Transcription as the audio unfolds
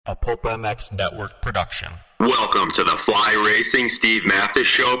a Pulp MX Network production. Welcome to the Fly Racing Steve Mathis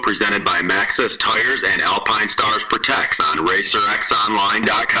Show, presented by Maxxis Tires and Alpine Stars Protects on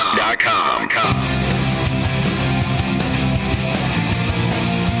RacerXOnline.com.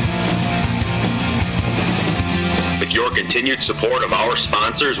 With your continued support of our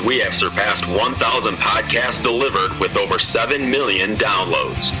sponsors, we have surpassed 1,000 podcasts delivered with over 7 million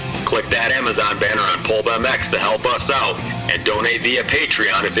downloads. Click that Amazon banner on Pulp MX to help us out and donate via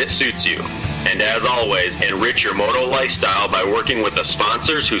Patreon if it suits you. And as always, enrich your moto lifestyle by working with the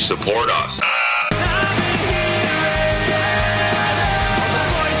sponsors who support us.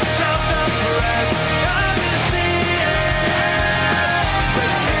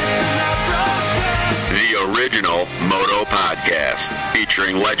 Original Moto Podcast,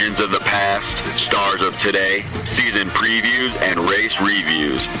 featuring legends of the past, stars of today, season previews and race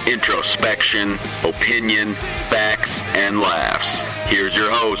reviews, introspection, opinion, facts, and laughs. Here's your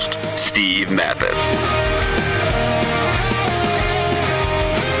host, Steve Mathis.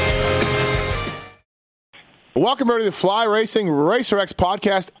 Welcome everybody to the Fly Racing RacerX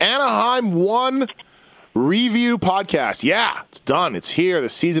Podcast, Anaheim 1 Review Podcast. Yeah, it's done. It's here. The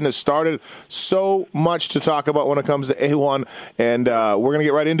season has started. So much to talk about when it comes to A1, and we're going to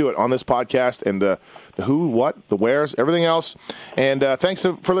get right into it on this podcast, and the who, what, the wheres, everything else. And thanks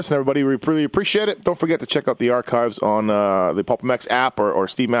for listening, everybody. We really appreciate it. Don't forget to check out the archives on the Pulp MX app or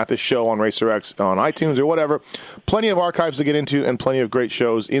Steve Mathis Show on RacerX on iTunes or whatever. Plenty of archives to get into and plenty of great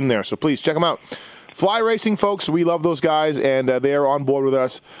shows in there, so please check them out. Fly Racing, folks, we love those guys, and they are on board with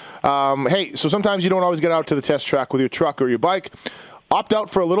us. Hey, so sometimes you don't always get out to the test track with your truck or your bike. Opt out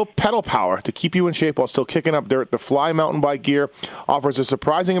for a little pedal power to keep you in shape while still kicking up dirt. The Fly mountain bike gear offers a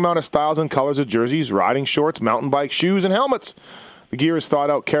surprising amount of styles and colors of jerseys, riding shorts, mountain bike shoes, and helmets. The gear is thought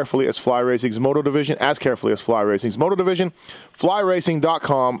out carefully as Fly Racing's Moto Division,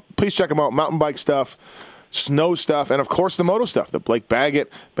 FlyRacing.com. Please check them out, mountain bike stuff, snow stuff, and of course the moto stuff. The Blake Baggett,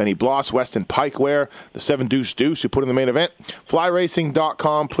 Benny Bloss, Weston Pike wear, the 7 Deuce who put in the main event.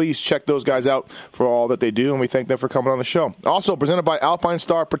 FlyRacing.com. Please check those guys out for all that they do, and we thank them for coming on the show. Also presented by Alpine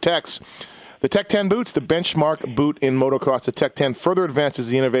Star Protects. The Tech 10 boots, the benchmark boot in motocross. The Tech 10 further advances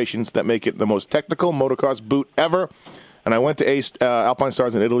the innovations that make it the most technical motocross boot ever. And I went to Alpine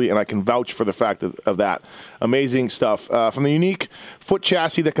Stars in Italy, and I can vouch for the fact of that. Amazing stuff. From the unique foot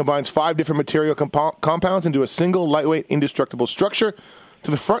chassis that combines 5 different material compounds into a single, lightweight, indestructible structure,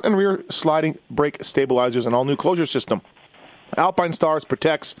 to the front and rear sliding brake stabilizers and all-new closure system. Alpine Stars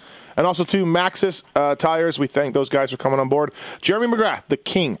Protects, and also to Maxxis Tires. We thank those guys for coming on board. Jeremy McGrath, the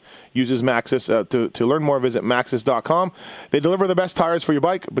king, uses Maxxis. To learn more, visit Maxxis.com. They deliver the best tires for your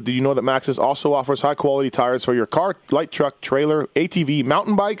bike, but did you know that Maxxis also offers high-quality tires for your car, light truck, trailer, ATV,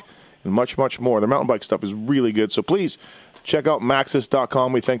 mountain bike, and much, much more. Their mountain bike stuff is really good, so please check out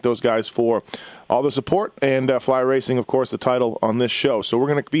Maxxis.com. We thank those guys for all the support, and Fly Racing, of course, the title on this show. So we're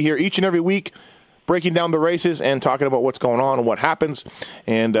going to be here each and every week, breaking down the races and talking about what's going on and what happens,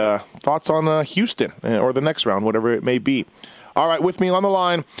 and thoughts on Houston or the next round, whatever it may be. All right, with me on the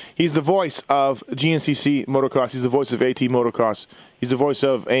line, he's the voice of GNCC Motocross. He's the voice of AT Motocross. He's the voice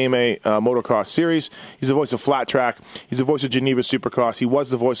of AMA Motocross Series. He's the voice of Flat Track. He's the voice of Geneva Supercross. He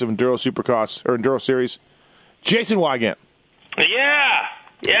was the voice of Enduro Supercross or Enduro Series. Jason Wygant. Yeah,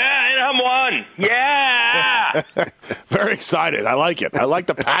 and I'm one. Yeah. Very excited. I like it. I like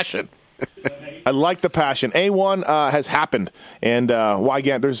the passion. A1 has happened, and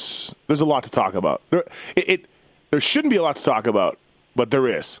Wygant, there's a lot to talk about. There shouldn't be a lot to talk about, but there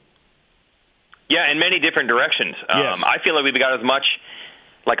is. Yeah, in many different directions. Yes. I feel like we've got as much,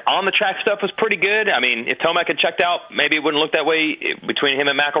 like, on-the-track stuff was pretty good. I mean, if Tomac had checked out, maybe it wouldn't look that way. Between him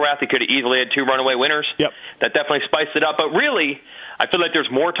and McElrath, he could have easily had 2 runaway winners. Yep. That definitely spiced it up. But really, I feel like there's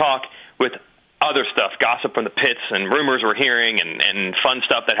more talk with other stuff, gossip from the pits and rumors we're hearing and fun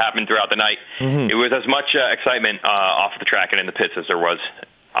stuff that happened throughout the night. Mm-hmm. It was as much excitement off the track and in the pits as there was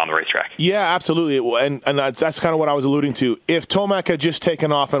on the racetrack. Yeah, absolutely. And that's kind of what I was alluding to. If Tomac had just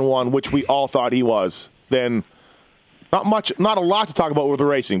taken off and won, which we all thought he was, then not a lot to talk about with the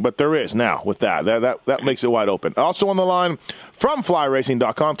racing, but there is now with that. That makes it wide open. Also on the line from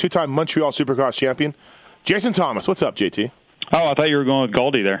FlyRacing.com, 2-time Montreal Supercross champion, Jason Thomas. What's up, JT? Oh, I thought you were going with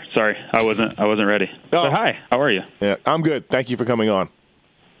Gauldy there. Sorry, I wasn't ready. Oh. But hi, how are you? Yeah, I'm good. Thank you for coming on.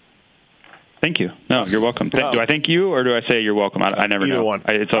 Thank you. No, you're welcome. Do I thank you or do I say you're welcome? I never know. Either one.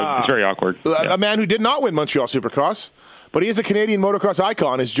 It's very awkward. A man who did not win Montreal Supercross, but he is a Canadian motocross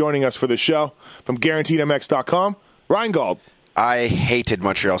icon, is joining us for this show from GuaranteedMX.com. Ryan Gauld. I hated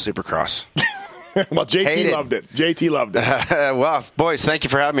Montreal Supercross. Well, JT loved it. JT loved it. Well, boys, thank you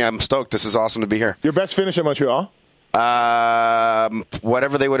for having me. I'm stoked. This is awesome to be here. Your best finish at Montreal?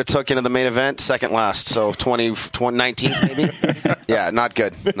 Whatever they would have took into the main event, second last. So 2019 maybe. Yeah, not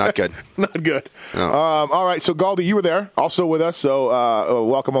good. Not good. Not good. No. All right, so Gauldy, you were there, also with us, so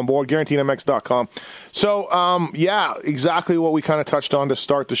welcome on board, GuaranteedMX.com. So, yeah, exactly what we kind of touched on to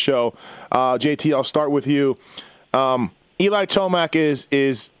start the show. JT, I'll start with you. Eli Tomac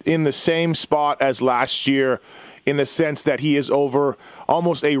is in the same spot as last year in the sense that he is over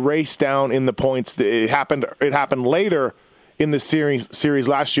almost a race down in the points. It happened later in the series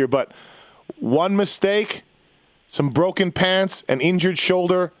last year, but one mistake, some broken pants, an injured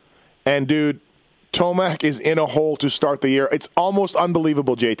shoulder, and dude, Tomac is in a hole to start the year. It's almost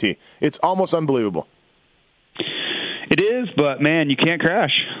unbelievable, JT. It's almost unbelievable. It is, but man, you can't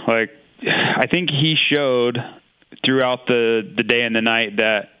crash. Like, I think he showed throughout the day and the night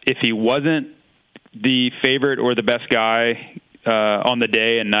that if he wasn't the favorite or the best guy on the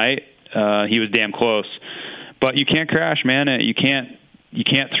day and night, he was damn close. But you can't crash, man. You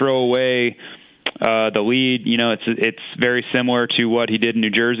can't throw away the lead. You know, it's very similar to what he did in New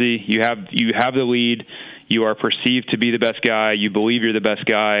Jersey. You have the lead. You are perceived to be the best guy. You believe you're the best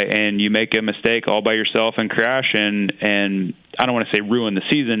guy, and you make a mistake all by yourself and crash. And I don't want to say ruin the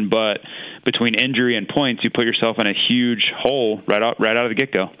season, but between injury and points, you put yourself in a huge hole right out of the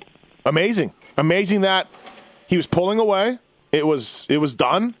get-go. Amazing that he was pulling away. It was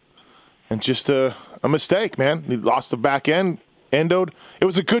done, and just a mistake, man. He lost the back end, endoed. It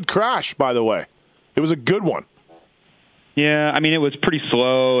was a good crash, by the way. It was a good one. Yeah, I mean, it was pretty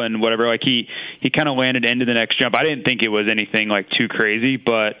slow and whatever. Like he kind of landed into the next jump. I didn't think it was anything like too crazy,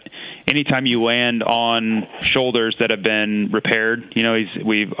 but anytime you land on shoulders that have been repaired, you know,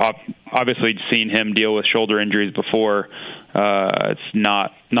 we've obviously seen him deal with shoulder injuries before. It's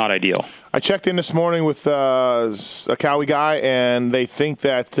not ideal. I checked in this morning with a Cowie guy, and they think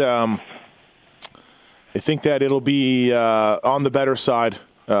that it'll be on the better side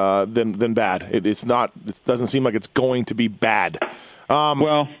than bad. It's not. It doesn't seem like it's going to be bad.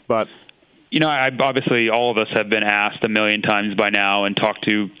 But you know, obviously all of us have been asked a million times by now and talked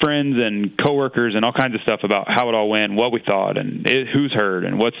to friends and coworkers and all kinds of stuff about how it all went, what we thought, and who's hurt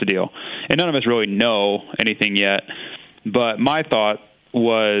and what's the deal. And none of us really know anything yet. But my thought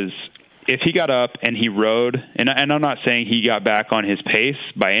was, if he got up and he rode, and I'm not saying he got back on his pace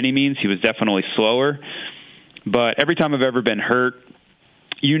by any means. He was definitely slower. But every time I've ever been hurt,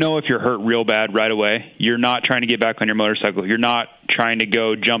 you know, if you're hurt real bad right away, you're not trying to get back on your motorcycle. You're not trying to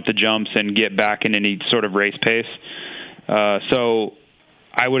go jump the jumps and get back in any sort of race pace. So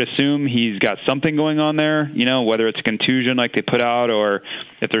I would assume he's got something going on there, you know, whether it's a contusion like they put out or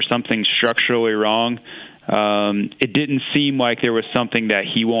if there's something structurally wrong. It didn't seem like there was something that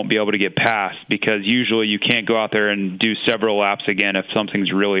he won't be able to get past, because usually you can't go out there and do several laps again if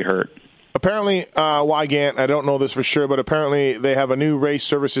something's really hurt. Apparently, Wygant, I don't know this for sure, but apparently they have a new race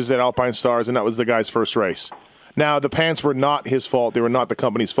services at Alpine Stars, and that was the guy's first race. Now, the pants were not his fault. They were not the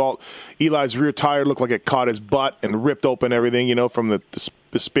company's fault. Eli's rear tire looked like it caught his butt and ripped open everything, you know, from the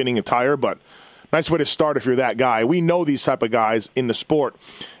spinning tire. But nice way to start if you're that guy. We know these type of guys in the sport,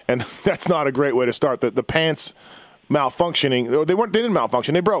 and that's not a great way to start. The pants malfunctioning, they didn't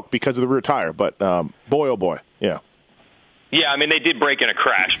malfunction. They broke because of the rear tire. But boy, oh boy, yeah. Yeah, I mean, they did break in a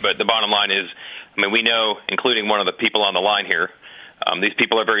crash, but the bottom line is, I mean, we know, including one of the people on the line here, these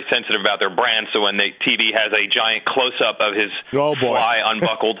people are very sensitive about their brand, so when the TV has a giant close-up of his fly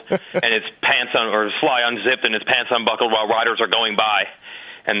unbuckled and his pants or his fly unzipped and his pants unbuckled while riders are going by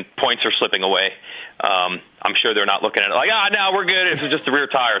and points are slipping away, I'm sure they're not looking at it like, no, we're good. It's just the rear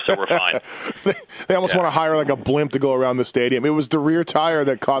tire, so we're fine. They almost want to hire like a blimp to go around the stadium. It was the rear tire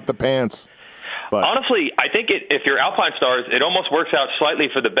that caught the pants. But honestly, I think if you're Alpine Stars, it almost works out slightly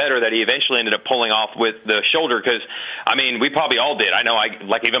for the better that he eventually ended up pulling off with the shoulder, because, I mean, we probably all did. I know,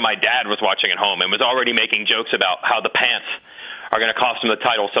 like even my dad was watching at home and was already making jokes about how the pants are going to cost him the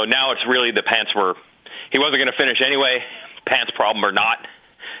title. So now it's really the pants he wasn't going to finish anyway, pants problem or not.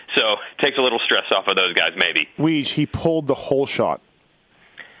 So it takes a little stress off of those guys maybe. He pulled the whole shot.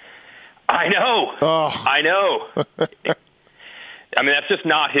 I know. Oh. I know. I mean, that's just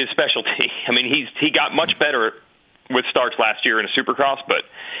not his specialty. I mean, he got much better with starts last year in a Supercross, but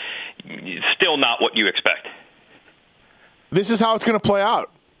still not what you expect. This is how it's going to play out.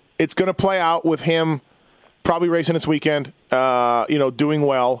 It's going to play out with him probably racing this weekend, doing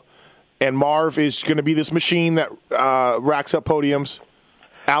well, and Marv is going to be this machine that racks up podiums,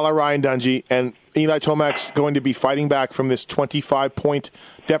 a la Ryan Dungey, and Eli Tomac's going to be fighting back from this 25-point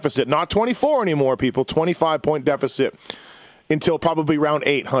deficit. Not 24 anymore, people, 25-point deficit. Until probably round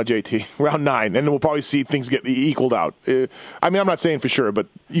 8, huh, JT? Round 9. And then we'll probably see things get equaled out. I mean, I'm not saying for sure, but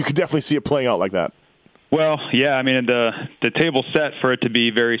you could definitely see it playing out like that. Well, yeah, I mean, the table's set for it to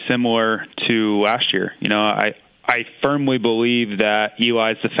be very similar to last year. You know, I firmly believe that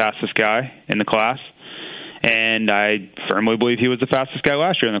Eli's the fastest guy in the class, and I firmly believe he was the fastest guy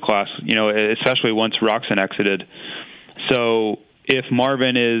last year in the class, you know, especially once Roczen exited. So if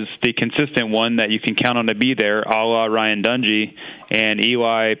Marvin is the consistent one that you can count on to be there, a la Ryan Dungey, and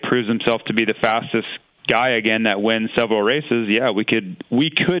Eli proves himself to be the fastest guy again that wins several races, yeah, we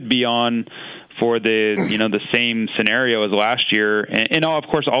could be on for the same scenario as last year, and of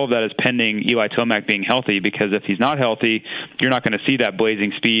course all of that is pending Eli Tomac being healthy, because if he's not healthy, you're not going to see that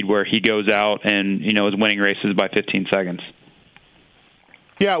blazing speed where he goes out and is winning races by 15 seconds.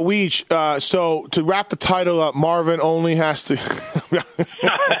 Yeah, so to wrap the title up, Marvin only has to.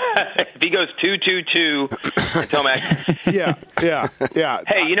 If he goes 2-2-2, Tomac. Yeah.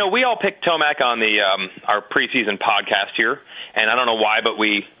 Hey, we all picked Tomac on the our preseason podcast here, and I don't know why, but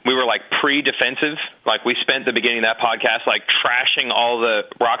we were like pre-defensive. Like we spent the beginning of that podcast like trashing all the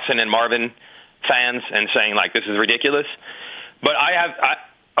Roczen and Marvin fans and saying like this is ridiculous. But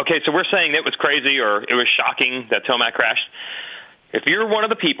okay, so we're saying it was crazy or it was shocking that Tomac crashed. If you're one of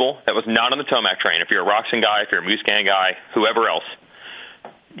the people that was not on the Tomac train, if you're a Roczen guy, if you're a Musquin guy, whoever else,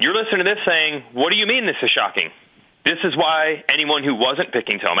 you're listening to this saying, what do you mean this is shocking? This is why anyone who wasn't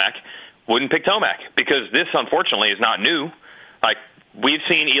picking Tomac wouldn't pick Tomac, because this, unfortunately, is not new. Like, we've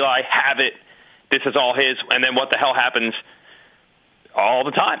seen Eli have it, this is all his, and then what the hell happens all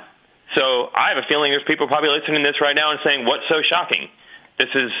the time. So I have a feeling there's people probably listening to this right now and saying, what's so shocking? This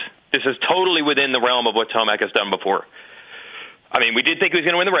is totally within the realm of what Tomac has done before. I mean, we did think he was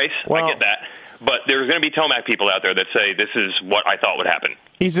going to win the race. Well, I get that. But there's going to be Tomac people out there that say this is what I thought would happen.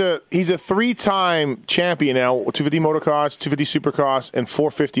 He's a 3-time champion now, 250 motocross, 250 supercross, and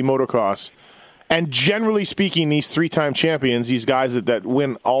 450 motocross. And generally speaking, these 3-time champions, these guys that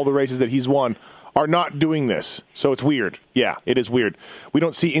win all the races that he's won, are not doing this. So it's weird. Yeah, it is weird. We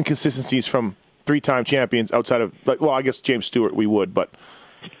don't see inconsistencies from 3-time champions outside of, I guess James Stewart we would, but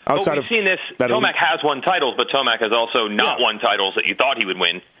outside we've seen this. Tomac has won titles, but Tomac has also not won titles that you thought he would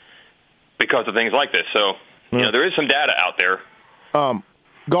win because of things like this. So, there is some data out there.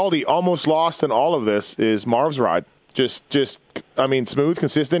 Gauldy, almost lost in all of this is Marv's ride. Just smooth,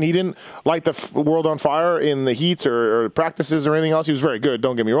 consistent. He didn't light the world on fire in the heats or practices or anything else. He was very good,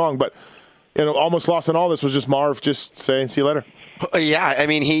 don't get me wrong, but almost lost in all this was just Marv just saying, see you later. Yeah, I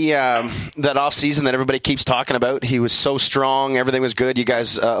mean, he that off season that everybody keeps talking about, he was so strong. Everything was good. You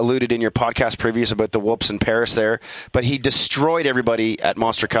guys alluded in your podcast previews about the whoops in Paris there, but he destroyed everybody at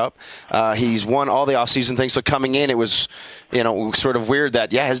Monster Cup. He's won all the off season things. So coming in, it was sort of weird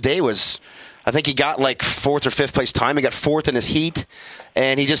that his day was. I think he got like 4th or 5th place time. He got 4th in his heat,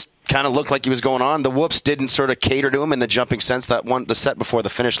 and he just kind of looked like he was going on. The whoops didn't sort of cater to him in the jumping sense. The set before the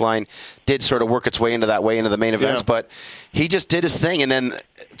finish line did sort of work its way into the main events, but he just did his thing. And then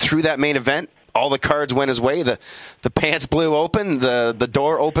through that main event, all the cards went his way. The pants blew open, the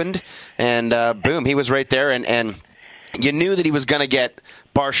door opened, and boom, he was right there. And you knew that he was going to get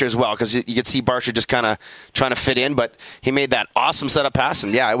Barsha as well, because you could see Barsha just kind of trying to fit in, but he made that awesome setup pass.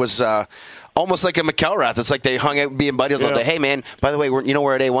 And it was almost like a McElrath. It's like they hung out being buddies all day. Hey, man, by the way, we're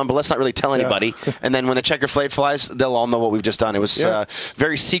at A1, but let's not really tell anybody. And then when the checker flag flies, they'll all know what we've just done. It was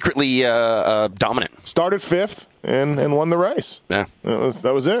very secretly dominant. Started 5th and won the race. Yeah.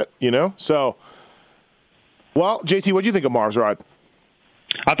 That was it, So, well, JT, what do you think of Marv's ride?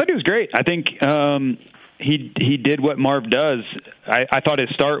 I thought he was great. I think he did what Marv does. I thought his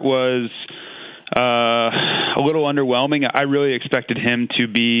start was a little underwhelming. I really expected him to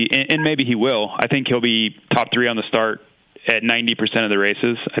be, and maybe he will. I think he'll be top 3 on the start at 90% of the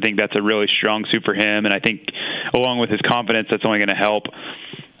races. I think that's a really strong suit for him, and I think along with his confidence, that's only going to help.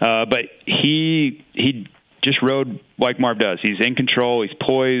 But he just rode like Marv does. He's in control. He's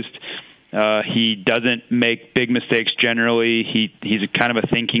poised. He doesn't make big mistakes generally. He's a kind of a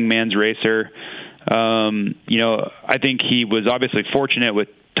thinking man's racer. I think he was obviously fortunate with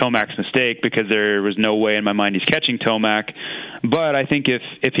Tomac's mistake, because there was no way in my mind he's catching Tomac. But I think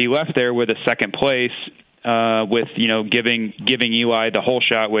if he left there with a second place, with giving Eli the whole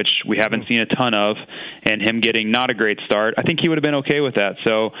shot, which we haven't seen a ton of, and him getting not a great start, I think he would have been okay with that.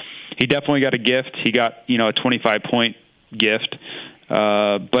 So he definitely got a gift. He got a 25-point gift.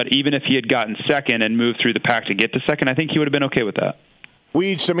 But even if he had gotten second and moved through the pack to get to second, I think he would have been okay with that.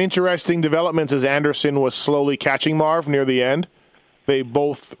 Some interesting developments as Anderson was slowly catching Marv near the end. They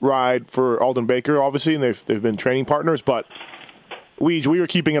both ride for Alden Baker, obviously, and they've been training partners. But we were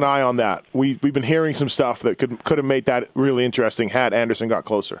keeping an eye on that. We've been hearing some stuff that could have made that really interesting had Anderson got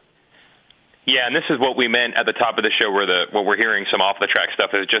closer. Yeah, and this is what we meant at the top of the show, where what we're hearing, some off the track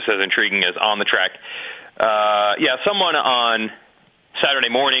stuff, is just as intriguing as on the track. someone on Saturday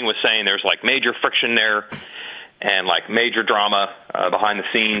morning was saying there's like major friction there and like major drama behind the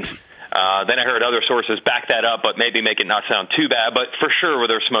scenes. Then I heard other sources back that up, but maybe make it not sound too bad. But for sure, where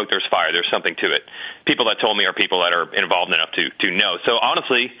there's smoke, there's fire. There's something to it. People that told me are people that are involved enough to know. So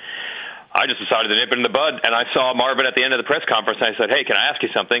honestly, I just decided to nip it in the bud, and I saw Marvin at the end of the press conference, and I said, hey, can I ask you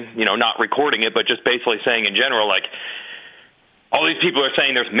something? You know, not recording it, but just basically saying in general, like, all these people are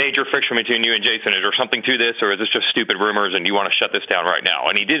saying there's major friction between you and Jason. Is there something to this, or is this just stupid rumors and you want to shut this down right now?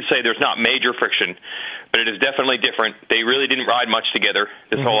 And he did say there's not major friction, but it is definitely different. They really didn't ride much together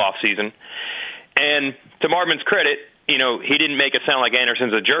this whole offseason. And to Marvin's credit, you know, he didn't make it sound like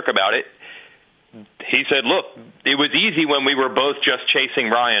Anderson's a jerk about it. He said, look, it was easy when we were both just chasing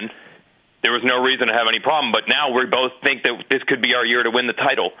Ryan. There was no reason to have any problem, but now we both think that this could be our year to win the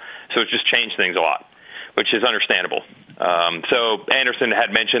title. So it's just changed things a lot, which is understandable. So Anderson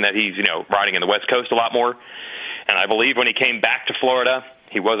had mentioned that he's, you know, riding in the West Coast a lot more. And I believe when he came back to Florida,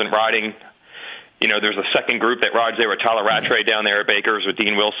 he wasn't riding. You know, there's a second group that rides there with Tyler Rattray down there at Baker's with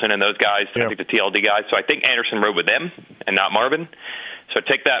Dean Wilson and those guys, I think the TLD guys. So I think Anderson rode with them and not Marvin. So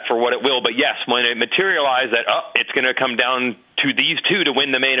take that for what it will. But yes, when it materialized that, it's going to come down to these two to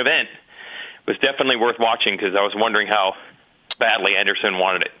win the main event, was definitely worth watching because I was wondering how badly Anderson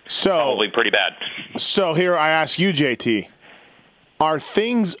wanted it. So, probably pretty bad. So here I ask you, JT, are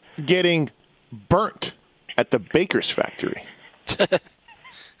things getting burnt at the Baker's factory?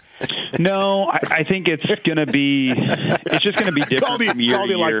 No, I think it's just going to be different from year to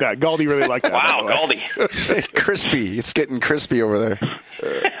year. Like that. Gauldy really liked that. Wow, Gauldy. Crispy. It's getting crispy over there.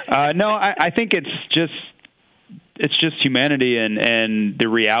 No, I think it's just humanity and the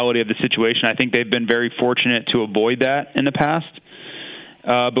reality of the situation. I think they've been very fortunate to avoid that in the past.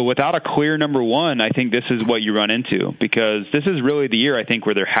 But without a clear number one, I think this is what you run into, because this is really the year, I think,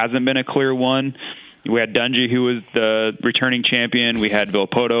 where there hasn't been a clear one. We had Dungey, who was the returning champion. We had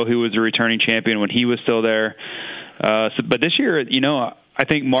Villopoto, who was the returning champion when he was still there. But this year, you know, I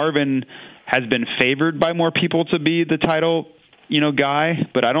think Marvin has been favored by more people to be the title, you know, guy,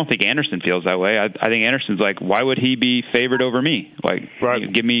 but I don't think Anderson feels that way. I think Anderson's like, why would he be favored over me? Like, you know,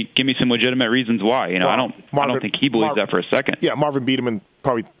 give me some legitimate reasons why. You know, I don't think he believes that for a second. Yeah, Marvin beat him in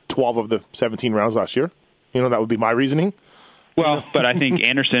probably 12 of the 17 rounds last year. You know, that would be my reasoning. Well, but I think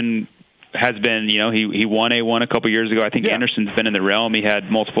Anderson has been, you know, he won A1 a couple years ago. I think Anderson's been in the realm. He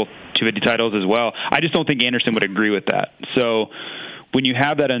had multiple 250 titles as well. I just don't think Anderson would agree with that. So when you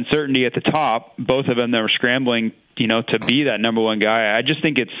have that uncertainty at the top, both of them that were scrambling, you know, to be that number one guy, I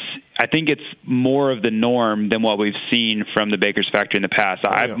think it's more of the norm than what we've seen from the Baker's factory in the past.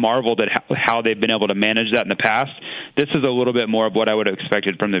 I've marveled at how they've been able to manage that in the past. This is a little bit more of what I would have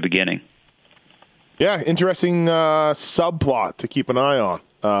expected from the beginning. Yeah, interesting subplot to keep an eye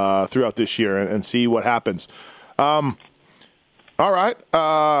on throughout this year and see what happens. All right,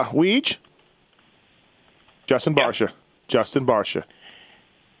 Weege? Justin Barcia. Yeah. Justin Barcia.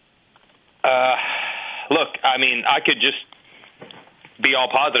 Look, I mean, I could just be all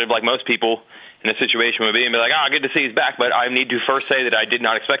positive like most people in a situation would be and be like, good to see he's back, but I need to first say that I did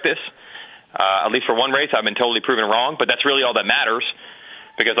not expect this. At least for one race, I've been totally proven wrong, but that's really all that matters,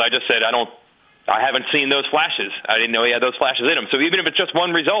 because I just said I haven't seen those flashes. I didn't know he had those flashes in him. So even if it's just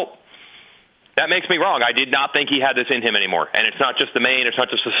one result, that makes me wrong. I did not think he had this in him anymore. And it's not just the main, it's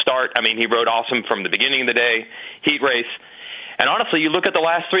not just the start. I mean, he rode awesome from the beginning of the day, heat race. And honestly, you look at the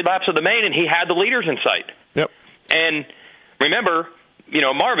last 3 laps of the main, and he had the leaders in sight. Yep. And remember, you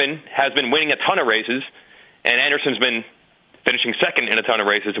know, Marvin has been winning a ton of races, and Anderson's been finishing second in a ton of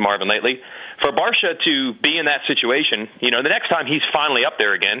races to Marvin lately. For Barcia to be in that situation, you know, the next time he's finally up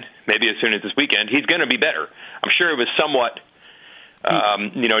there again, maybe as soon as this weekend, he's going to be better. I'm sure it was somewhat,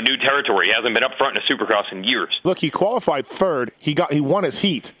 new territory. He hasn't been up front in a Supercross in years. Look, he qualified third. He won his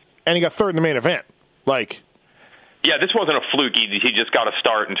heat, and he got third in the main event. Yeah, this wasn't a fluke. He just got a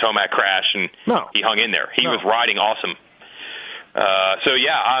start and Tomac crashed, and he hung in there. He was riding awesome.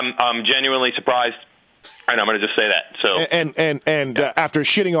 I'm genuinely surprised, and I'm going to just say that. So after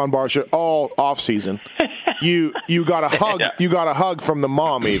shitting on Barcia all off season, you got a hug. You got a hug from the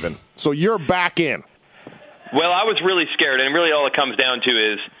mom even. So you're back in. Well, I was really scared, and really all it comes down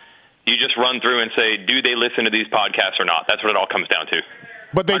to is you just run through and say, do they listen to these podcasts or not? That's what it all comes down to.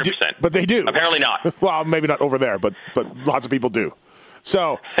 But they 100%. Do. But they do. Apparently not. Well, maybe not over there, but lots of people do.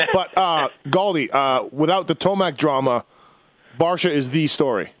 So, but Gauldy, without the Tomac drama, Barcia is the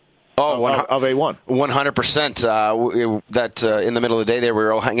story. Of A1. 100%. That in the middle of the day there, we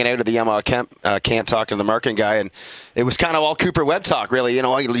were all hanging out at the Yamaha camp talking to the marketing guy, and it was kind of all Cooper Webb talk, really. You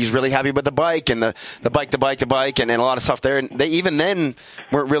know, he's really happy with the bike and the bike, and a lot of stuff there. And they even then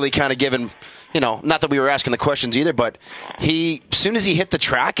weren't really kind of giving, not that we were asking the questions either, but as soon as he hit the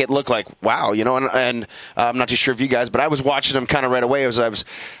track, it looked like, wow, and I'm not too sure if you guys, but I was watching him kind of right away.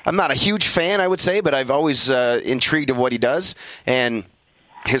 I'm not a huge fan, I would say, but I've always intrigued of what he does, and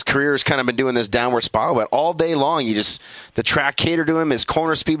his career has kind of been doing this downward spiral, but all day long, the track catered to him. His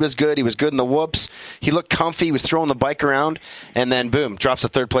corner speed was good. He was good in the whoops. He looked comfy. He was throwing the bike around, and then boom, drops a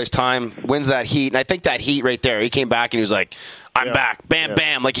third place time, wins that heat. And I think that heat right there, he came back and he was like, I'm back, bam,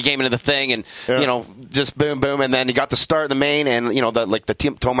 bam, like he came into the thing, and just boom, boom, and then he got the start in the main, and the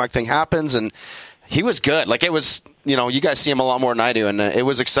Tomac thing happens, and he was good. Like it was, you guys see him a lot more than I do, and it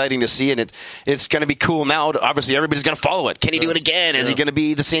was exciting to see, and it's going to be cool now. Obviously, everybody's going to follow it. Can he do it again? Is he going to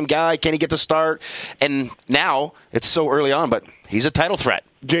be the same guy? Can he get the start? And now it's so early on, but he's a title threat.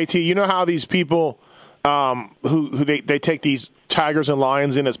 JT, you know how these people who they take these tigers and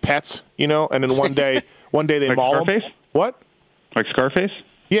lions in as pets, and then one day they like maul Scarface? them. What? Like Scarface?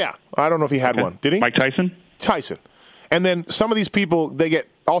 Yeah, I don't know if he had one. Did he? Mike Tyson? Tyson. And then some of these people, they get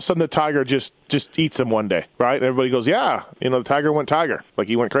all of a sudden the tiger just eats them one day, right? And everybody goes, yeah, the tiger went tiger, like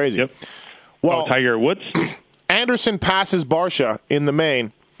he went crazy. Yep. Well, Tiger Woods. Anderson passes Barsha in the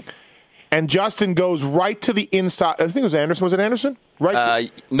main, and Justin goes right to the inside. I think it was Anderson. Was it Anderson?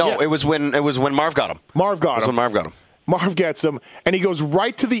 Right? It was when Marv got him. Marv got him. When Marv got him. Marv gets him, and he goes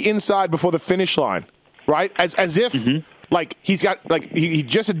right to the inside before the finish line, right? As if like he's got he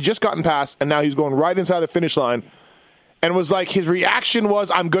just had just gotten past, and now he's going right inside the finish line. And was like, his reaction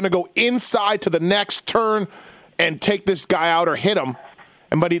was, I'm going to go inside to the next turn and take this guy out or hit him.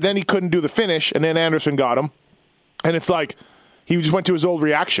 But then he couldn't do the finish, and then Anderson got him. And it's like, he just went to his old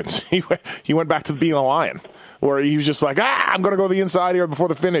reactions. He went back to being a lion, where he was just like, I'm going to go to the inside here before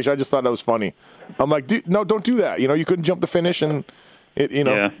the finish. I just thought that was funny. I'm like, dude, no, don't do that. You couldn't jump the finish, and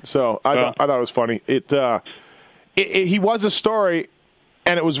So I thought it was funny. He was a story,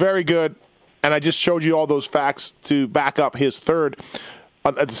 and it was very good. And I just showed you all those facts to back up his third.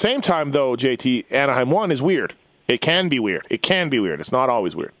 At the same time, though, JT, Anaheim 1 is weird. It can be weird. It's not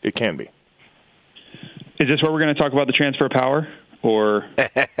always weird. It can be. Is this where we're going to talk about the transfer of power? Or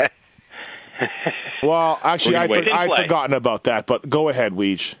Well, actually, I'd forgotten about that. But go ahead,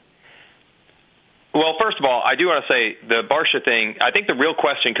 Weege. Well, first of all, I do want to say the Barsha thing, I think the real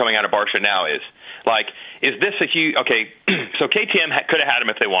question coming out of Barsha now is this a huge – okay, so KTM could have had him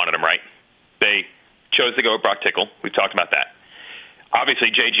if they wanted him, right? They chose to go with Brock Tickle. We've talked about that. Obviously,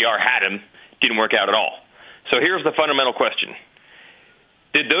 JGR had him. Didn't work out at all. So here's the fundamental question.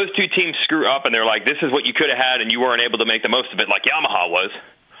 Did those two teams screw up and they're like, this is what you could have had and you weren't able to make the most of it like Yamaha was?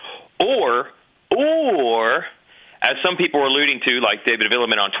 Or as some people were alluding to, like David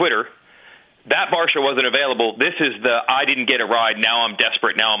Villeman on Twitter, that Barsha wasn't available. This is the I didn't get a ride, now I'm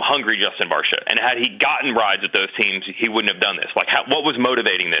desperate, now I'm hungry Justin Barsha. And had he gotten rides at those teams, he wouldn't have done this. What was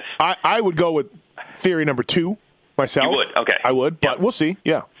motivating this? I would go with theory number 2 myself. You would? Okay. I would, but we'll see.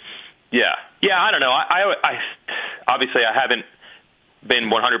 Yeah. Yeah, I don't know. I obviously I haven't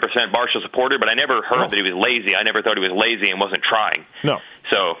been 100% Barsha supporter, but I never heard that he was lazy. I never thought he was lazy and wasn't trying. No.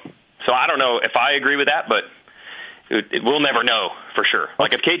 So I don't know if I agree with that, but we'll never know for sure.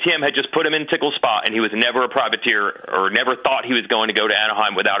 Like if KTM had just put him in Tickle's spot and he was never a privateer or never thought he was going to go to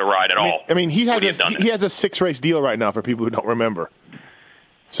Anaheim without a ride at all. I mean he has a 6-race deal right now for people who don't remember.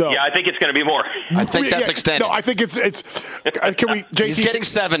 So yeah, I think it's going to be more. I think that's extended. No, I think it's. Can we? JT, he's getting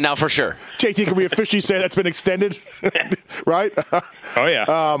 7 now for sure. JT, can we officially say that's been extended? Right? Oh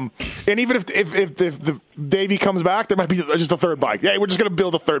yeah. And even if the Davey comes back, there might be just a third bike. Yeah, we're just going to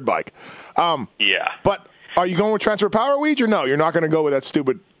build a third bike. Yeah. But are you going with transfer power, Weege, or no? You're not going to go with that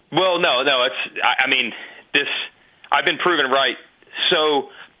stupid. Well, no. I mean, I've been proven right so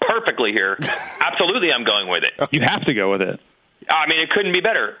perfectly here. Absolutely, I'm going with it. You have to go with it. I mean, it couldn't be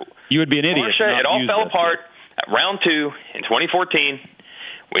better. You would be an idiot. Barsha, it all fell apart at round 2 in 2014.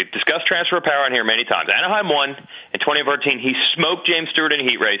 We've discussed transfer of power on here many times. Anaheim won in 2014. He smoked James Stewart in a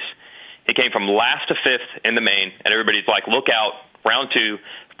heat race. He came from last to 5th in the main, and everybody's like, look out, round 2.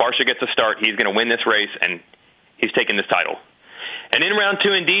 If Barsha gets a start, he's going to win this race, and he's taking this title. And in round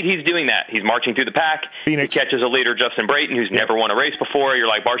 2, indeed, he's doing that. He's marching through the pack. Phoenix. He catches a leader, Justin Brayton, who's never won a race before.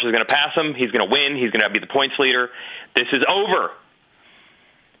 You're like, Barsha's going to pass him. He's going to win. He's going to be the points leader. This is over.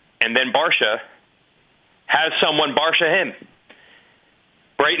 And then Barsha has someone Barsha him.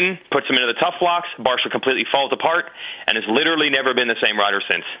 Brayton puts him into the tough blocks. Barsha completely falls apart and has literally never been the same rider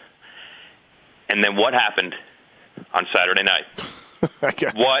since. And then what happened on Saturday night?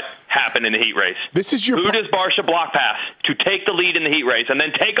 What happened in the heat race? Who does Barsha block pass to take the lead in the heat race and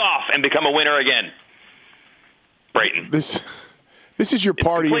then take off and become a winner again? Brayton. This is your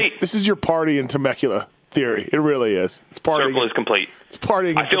party. Complete. This is your party in Temecula. theory. It really is. It's partying. Circle is complete. It's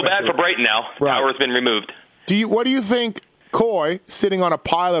partying. I feel bad for Brayton now. Right. Power's been removed. What do you think, Coy, sitting on a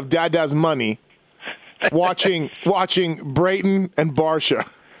pile of Dada's money, watching Brayton and Barsha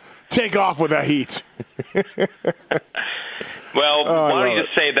take off with that heat? Well, why don't you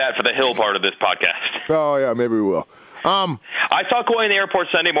just save that for the Hill part of this podcast? Oh, yeah, maybe we will. I saw Coy in the airport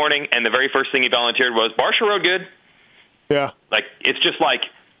Sunday morning, and the very first thing he volunteered was, Barsha rode good. Yeah. Like, it's just like,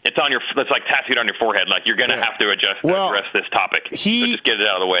 it's like tattooed on your forehead. Like, you're going to have to address this topic. So just get it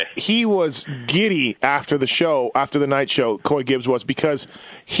out of the way. He was giddy after the night show, Coy Gibbs was, because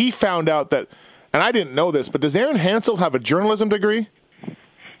he found out that, and I didn't know this, but does Aaron Hansel have a journalism degree?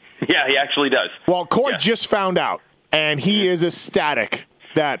 Yeah, he actually does. Well, Coy just found out, and he is ecstatic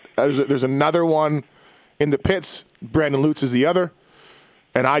that there's another one in the pits. Brandon Lutz is the other,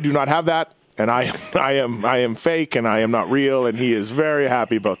 and I do not have that, and I am fake, and I am not real, and he is very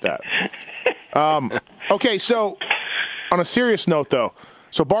happy about that. Okay, so on a serious note, though,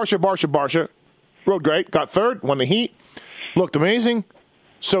 so Barsha rode great, got third, won the heat, looked amazing.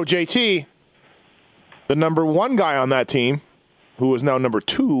 So JT, the number one guy on that team, who is now number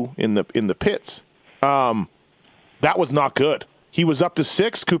 2 in the pits, that was not good. He was up to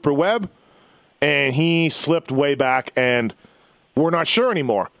 6, Cooper Webb, and he slipped way back, and we're not sure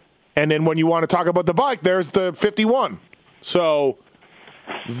anymore. And then when you want to talk about the bike, there's the 51. So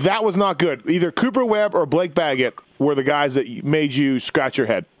that was not good. Either Cooper Webb or Blake Baggett were the guys that made you scratch your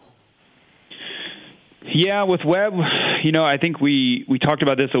head. Yeah, with Webb, I think we talked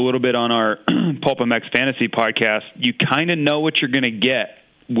about this a little bit on our Pulp MX Fantasy podcast. You kind of know what you're going to get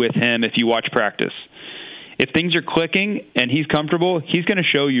with him if you watch practice. If things are clicking and he's comfortable, he's going to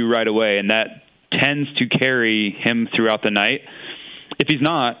show you right away, and that tends to carry him throughout the night. If he's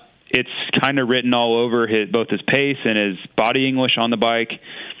not, it's kind of written all over both his pace and his body English on the bike.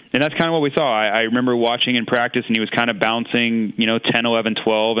 And that's kind of what we saw. I remember watching in practice, and he was kind of bouncing, 10, 11,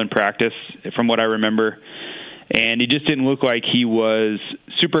 12 in practice from what I remember. And he just didn't look like he was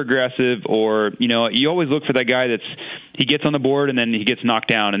super aggressive or, you always look for that guy he gets on the board and then he gets knocked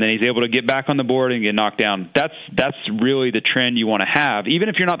down, and then he's able to get back on the board and get knocked down. That's really the trend you want to have. Even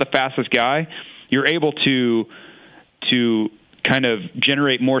if you're not the fastest guy, you're able to kind of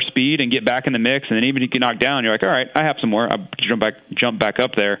generate more speed and get back in the mix, and then even if you get knocked down, you're like, all right, I have some more. I'll jump back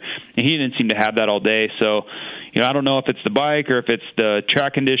up there. And he didn't seem to have that all day. So, I don't know if it's the bike or if it's the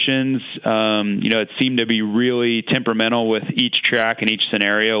track conditions. It seemed to be really temperamental with each track and each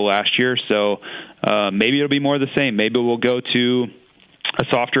scenario last year. So maybe it'll be more of the same. Maybe we'll go to a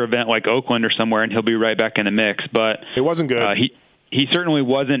softer event like Oakland or somewhere, and he'll be right back in the mix. But it wasn't good. He certainly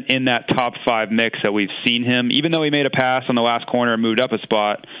wasn't in that top 5 mix that we've seen him. Even though he made a pass on the last corner and moved up a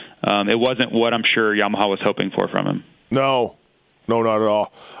spot, it wasn't what I'm sure Yamaha was hoping for from him. No, not at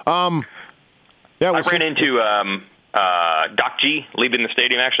all. I ran into Doc G leaving the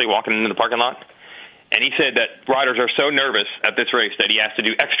stadium, actually walking into the parking lot, and he said that riders are so nervous at this race that he has to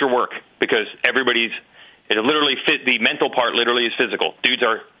do extra work because the mental part literally is physical. Dudes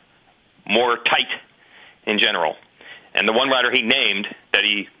are more tight in general. And the one rider he named that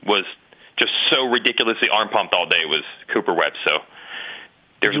he was just so ridiculously arm pumped all day was Cooper Webb. So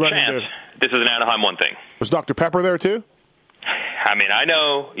there's a chance this is an Anaheim 1 thing. Was Dr. Pepper there too? I mean, I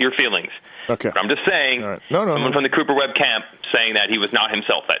know your feelings. Okay. But I'm just saying, right. Someone from the Cooper Webb camp saying that he was not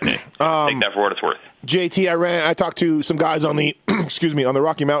himself that day. Take that for what it's worth. JT, I talked to some guys on the on the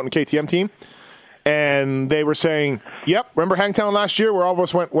Rocky Mountain KTM team, and they were saying, "Yep, remember Hangtown last year where all of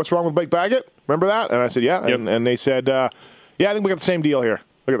us went, what's wrong with Blake Baggett? Remember that?" And I said, "Yeah." Yep. And they said, "Yeah, I think we got the same deal here.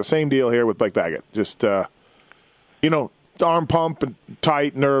 We got the same deal here with Blake Baggett. Just arm pump and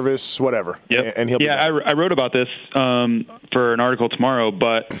tight, nervous, whatever." Yep. And he'll be back. I wrote about this for an article tomorrow,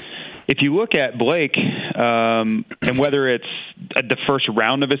 but if you look at Blake and whether it's the first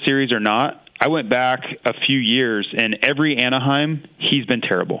round of a series or not, I went back a few years, and every Anaheim, he's been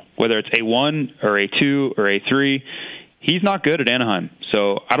terrible. Whether it's A1 or A2 or A3, he's not good at Anaheim.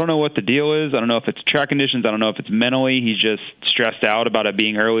 So I don't know what the deal is. I don't know if it's track conditions. I don't know if it's mentally he's just stressed out about it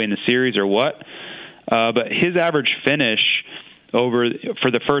being early in the series or what. But his average finish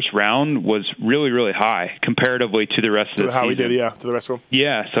for the first round was really, really high comparatively to the rest of the season. How he did, to the rest of them.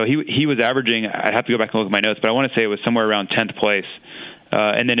 Yeah, so he was averaging, I'd have to go back and look at my notes, but I want to say it was somewhere around 10th place.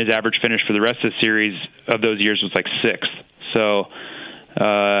 And then his average finish for the rest of the series of those years was like 6th. So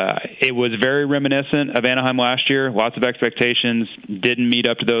it was very reminiscent of Anaheim last year. Lots of expectations. Didn't meet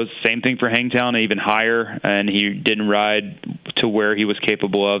up to those. Same thing for Hangtown, even higher. And he didn't ride to where he was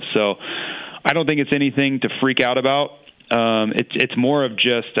capable of. So I don't think it's anything to freak out about. it's more of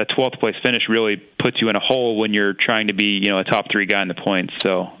just a 12th place finish really puts you in a hole when you're trying to be, a top 3 guy in the points.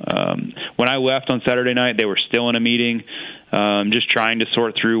 So when I left on Saturday night, they were still in a meeting, just trying to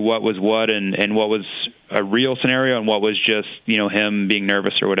sort through what was what and what was a real scenario and what was just, him being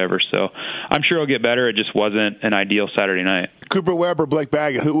nervous or whatever. So I'm sure it'll get better. It just wasn't an ideal Saturday night. Cooper Webb or Blake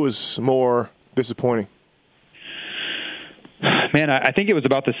Baggett, who was more disappointing? Man, I think it was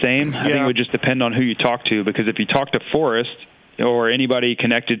about the same. I think it would just depend on who you talk to, because if you talk to Forrest or anybody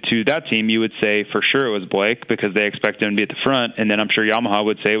connected to that team, you would say for sure it was Blake because they expected him to be at the front, and then I'm sure Yamaha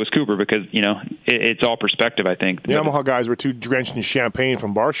would say it was Cooper because, it's all perspective, I think. The Yamaha guys were too drenched in champagne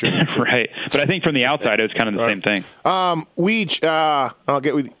from Barsha. Right. But I think from the outside it was kind of the same thing. Weege, I'll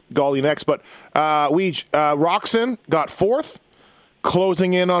get with Gauldy next, but Weege, Roxon got 4th,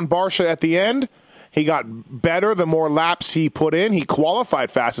 closing in on Barsha at the end. He got better the more laps he put in. He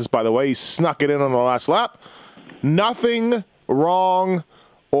qualified fastest, by the way. He snuck it in on the last lap. Nothing wrong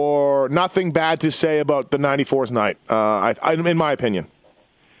or nothing bad to say about the 94's night, in my opinion.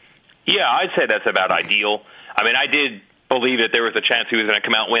 Yeah, I'd say that's about ideal. I mean, I did believe that there was a chance he was going to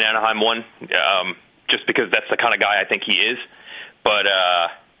come out and win Anaheim 1, just because that's the kind of guy I think he is. But,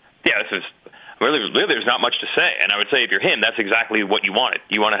 this is... Really, there's not much to say. And I would say if you're him, that's exactly what you wanted.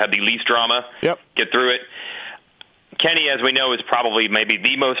 You want to have the least drama, get through it. Kenny, as we know, is probably maybe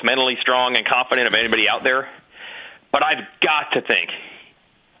the most mentally strong and confident of anybody out there. But I've got to think,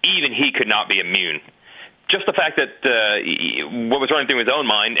 even he could not be immune. Just the fact that what was running through his own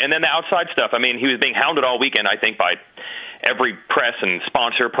mind, and then the outside stuff. I mean, he was being hounded all weekend, I think, by every press and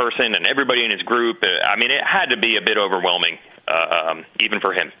sponsor person and everybody in his group. I mean, it had to be a bit overwhelming, even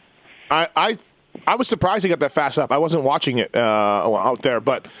for him. I was surprised he got that fast up. I wasn't watching it out there,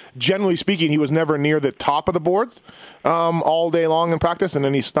 but generally speaking, he was never near the top of the boards all day long in practice, and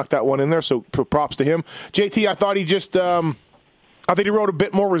then he snuck that one in there, so props to him. JT, I thought he just I think he rode a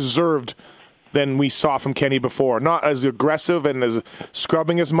bit more reserved than we saw from Kenny before. Not as aggressive and as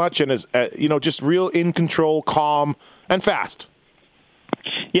scrubbing as much, and as just real in control, calm, and fast.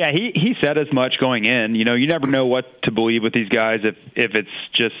 Yeah, he said as much going in. You never know what to believe with these guys if it's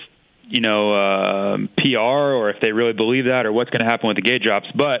just PR or if they really believe that or what's going to happen with the gate drops.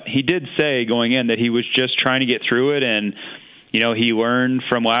 But he did say going in that he was just trying to get through it, and he learned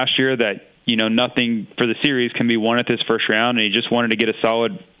from last year that nothing for the series can be won at this first round, and he just wanted to get a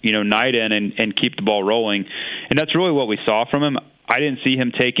solid night in and keep the ball rolling. And that's really what we saw from him. I didn't see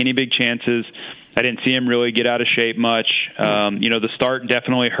him take any big chances. I didn't see him really get out of shape much. The start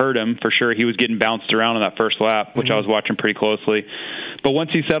definitely hurt him for sure. He was getting bounced around on that first lap, which I was watching pretty closely. But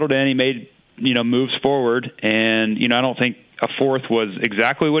once he settled in, he made moves forward, and I don't think a 4th was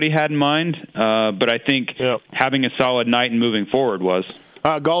exactly what he had in mind. But I think having a solid night and moving forward was.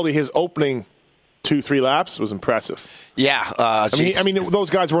 Gauldy, his opening 2-3 laps was impressive. Yeah. I mean, those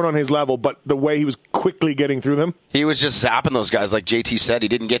guys weren't on his level, but the way he was quickly getting through them. He was just zapping those guys, like JT said. He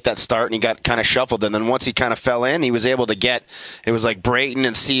didn't get that start, and he got kind of shuffled. And then once he kind of fell in, he was able to get, it was like Brayton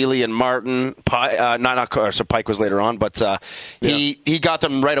and Seeley and Martin. Pike was later on, but he got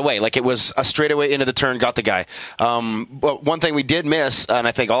them right away. Like it was a straightaway into the turn, got the guy. But one thing we did miss, and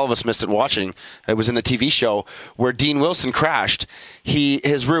I think all of us missed it watching, it was in the TV show, where Dean Wilson crashed.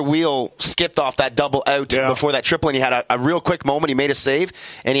 His rear wheel skipped off that double out before that triple, and he had a real quick moment. He made a save,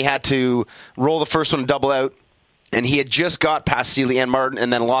 and he had to roll the first one and double out. And he had just got past Seeley and Martin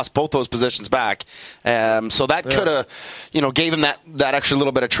and then lost both those positions back. So that could have, gave him that extra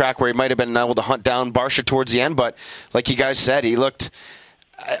little bit of track where he might have been able to hunt down Barsha towards the end. But like you guys said, he looked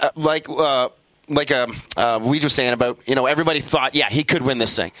like we were saying about, everybody thought, he could win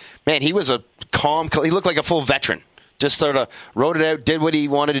this thing. Man, he was a calm, he looked like a full veteran. Just sort of wrote it out, did what he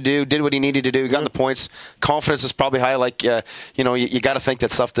wanted to do, did what he needed to do, got the points. Confidence is probably high. Like, you got to think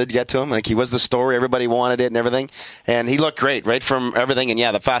that stuff did get to him. Like, he was the story. Everybody wanted it and everything. And he looked great, right, from everything.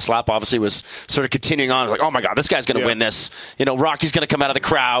 And, the fast lap obviously was sort of continuing on. It was like, oh, my God, this guy's going to win this. Rocky's going to come out of the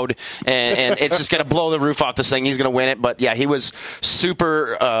crowd, and it's just going to blow the roof off this thing. He's going to win it. But, he was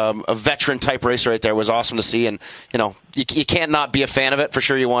super a veteran-type racer right there. It was awesome to see. And, you can't not be a fan of it. For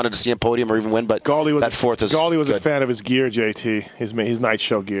sure you wanted to see him podium or even win, but Gauldy was 4th is Gauldy was good. A fan of his gear, JT, his night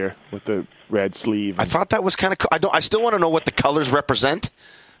show gear with the red sleeve. I thought that was kind of cool. I still want to know what the colors represent,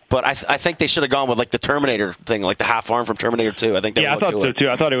 but I think they should have gone with like the Terminator thing, like the half arm from Terminator 2. I think that I thought so too.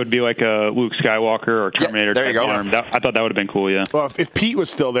 I thought it would be like a Luke Skywalker or Terminator there you go. arm. I thought that would have been cool, yeah. Well, if Pete was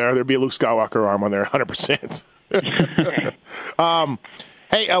still there, there'd be a Luke Skywalker arm on there, 100%.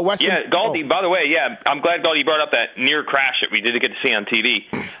 Hey, Weston. Yeah, Gauldy, by the way, I'm glad Gauldy brought up that near crash that we did get to see on TV.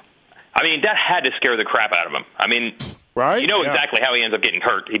 I mean, that had to scare the crap out of him. I mean, right? You know exactly how he ends up getting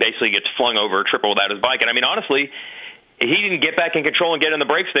hurt. He basically gets flung over, tripled out his bike. And I mean, honestly, he didn't get back in control and get on the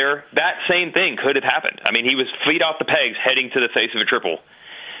brakes there, that same thing could have happened. I mean, he was feet off the pegs heading to the face of a triple.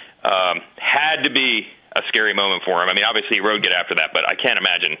 Had to be a scary moment for him. I mean, obviously he rode good after that, but I can't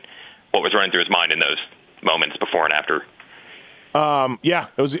imagine what was running through his mind in those moments before and after. Yeah,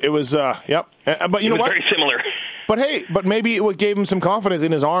 it was. Yep. But you know what? Very similar. But hey, maybe it gave him some confidence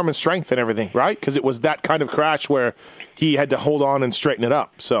in his arm and strength and everything, right? Because it was that kind of crash where he had to hold on and straighten it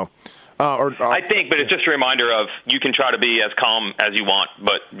up. So, I think, but it's just a reminder of you can try to be as calm as you want,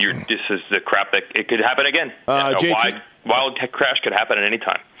 but this is the crap that it could happen again. A wild crash could happen at any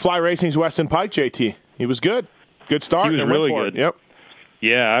time. Fly Racing's Weston Pike, JT. He was good. Good start. He was really good. Yep.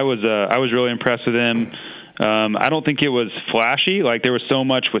 Yeah, I was really impressed with him. I don't think it was flashy. Like, there was so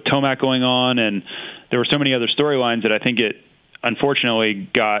much with Tomac going on, and there were so many other storylines that I think it unfortunately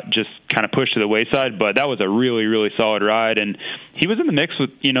got just kind of pushed to the wayside. But that was a really, really solid ride, and he was in the mix with,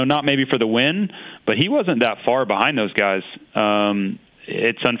 not maybe for the win, but he wasn't that far behind those guys.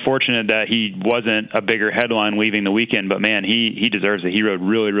 It's unfortunate that he wasn't a bigger headline leaving the weekend, but man, he deserves it. He rode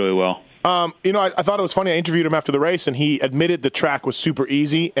really, really well. I thought it was funny. I interviewed him after the race, and he admitted the track was super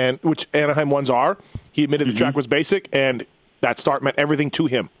easy, and which Anaheim ones are. He admitted the track was basic, and that start meant everything to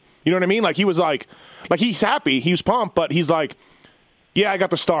him. You know what I mean? Like, he was like he's happy, he was pumped, but he's like, yeah, I got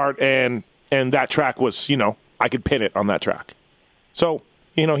the start, and that track was, I could pin it on that track. So,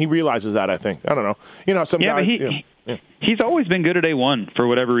 he realizes that, I think. I don't know. Some guys. He's always been good at A1 for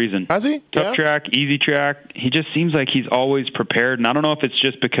whatever reason. Has he? Tough track, easy track. He just seems like he's always prepared. And I don't know if it's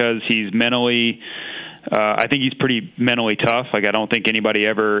just because he's mentally I think he's pretty mentally tough. Like, I don't think anybody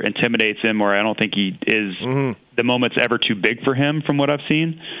ever intimidates him, or I don't think he is the moment's ever too big for him from what I've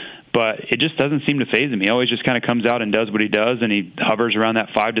seen. But it just doesn't seem to faze him. He always just kind of comes out and does what he does, and he hovers around that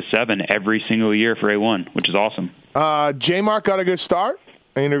 5 to 7 every single year for A1, which is awesome. J-Mark got a good start.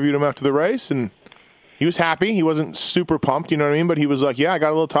 I interviewed him after the race, and he was happy. He wasn't super pumped, you know what I mean? But he was like, yeah, I got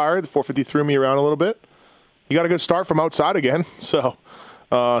a little tired. The 450 threw me around a little bit. He got a good start from outside again, so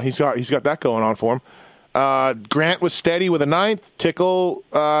he's got that going on for him. Grant was steady with a 9th.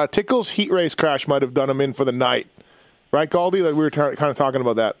 Tickle's heat race crash might have done him in for the night. Right, Gauldy? Like, we were kind of talking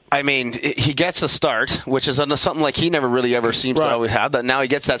about that. I mean, he gets a start, which is something like he never really ever seems to always have. That now he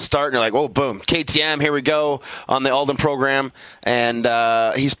gets that start, and you're like, oh, boom, KTM, here we go on the Alden program, and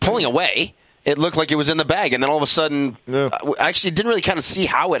he's pulling away. It looked like it was in the bag, and then all of a sudden, I actually didn't really kind of see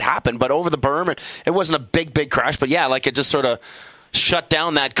how it happened, but over the berm, it wasn't a big crash, but yeah, like it just sort of shut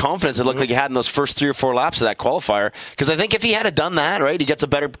down that confidence it looked like he had in those first 3 or 4 laps of that qualifier. Because I think if he had done that, right, he gets a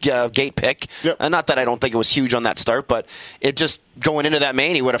better gate pick. Yep. Not that I don't think it was huge on that start, but it just going into that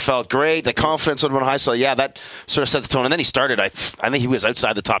main, he would have felt great. The confidence would have been high. So yeah, that sort of set the tone. And then he started. I think he was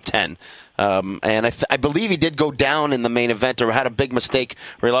outside the top 10. And I believe he did go down in the main event, or had a big mistake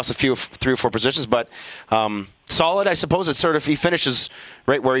where he lost 3 or 4 positions. But solid, I suppose. It's sort of, he finishes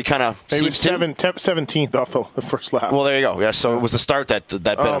right where he kind of seems to. 17th off the first lap. Well, there you go. Yeah, so it was the start that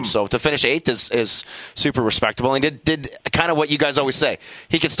bit him. So to finish 8th is super respectable. And he did kind of what you guys always say.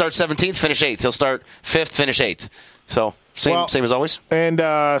 He could start 17th, finish 8th. He'll start 5th, finish 8th. So same as always. And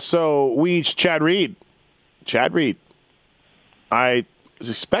so Chad Reed. I was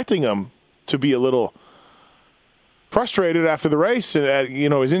expecting him to be a little frustrated after the race.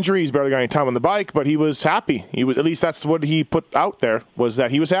 His injury, he's barely got any time on the bike, but he was happy. He was, at least that's what he put out there, was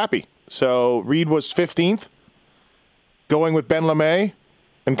that he was happy. So Reed was 15th, going with Ben LeMay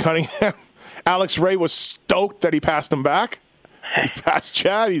and Cunningham. Alex Ray was stoked that he passed him back. He passed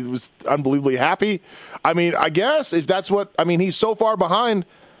Chad. He was unbelievably happy. I mean, I guess if that's what, he's so far behind,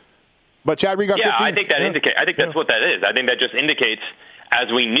 but Chad Reed got 15th. I think that indicates. I think that's what that is. I think that just indicates,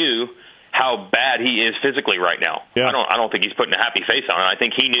 as we knew, how bad he is physically right now. Yeah. I don't think he's putting a happy face on it. I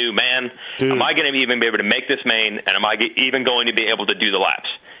think he knew, man, am I going to even be able to make this main, and am I even going to be able to do the laps?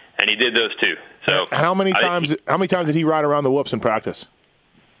 And he did those 2. So how many times did he ride around the whoops in practice?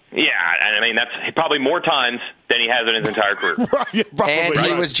 Yeah, and that's probably more times than he has in his entire career. And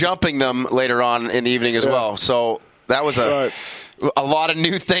he was jumping them later on in the evening as well. So that was a lot of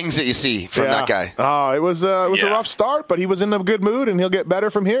new things that you see from that guy. Oh, it was a rough start, but he was in a good mood, and he'll get better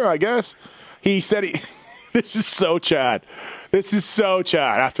from here, I guess. He said this is so Chad. This is so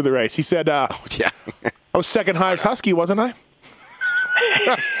Chad after the race. He said, I was second highest Husky, wasn't I?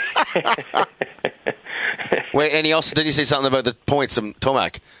 Wait, and did he say something about the points from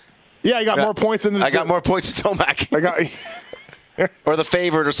Tomac? Yeah, he got more points than I got more points than Tomac. Or the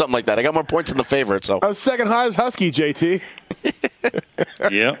favorite or something like that. I got more points than the favorite. So I was second highest Husky, JT.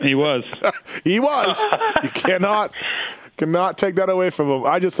 Yeah, he was. He was. You cannot take that away from him.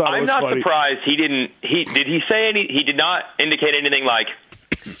 I just thought it was funny. I'm not surprised he didn't. He did not indicate anything like,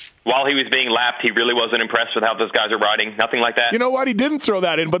 while he was being lapped, he really wasn't impressed with how those guys are riding? Nothing like that? You know what? He didn't throw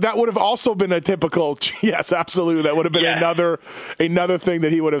that in, but that would have also been a typical. Yes, absolutely. That would have been another thing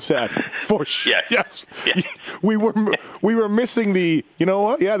that he would have said for sure. Yes. We were missing the. You know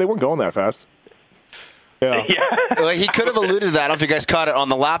what? Yeah, they weren't going that fast. Yeah. Well, he could have alluded to that. I don't know if you guys caught it on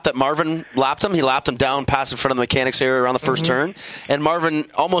the lap that Marvin lapped him. He lapped him down past in front of the mechanics area around the first turn. And Marvin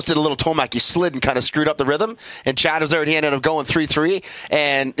almost did a little Tomac. He slid and kind of screwed up the rhythm. And Chad was there, and he ended up going 3-3.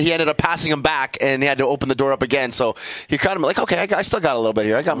 And he ended up passing him back, and he had to open the door up again. So he kind of like, okay, I still got a little bit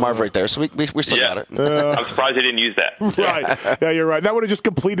here. I got Marv right there. So we still got it. I'm surprised he didn't use that. Right. Yeah, you're right. That would have just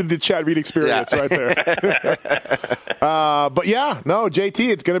completed the Chad Reed experience right there. But yeah, no, JT,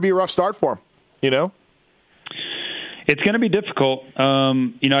 it's going to be a rough start for him, you know? It's going to be difficult.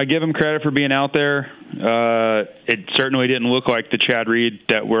 I give him credit for being out there. It certainly didn't look like the Chad Reed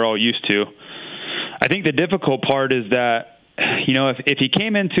that we're all used to. I think the difficult part is that, if he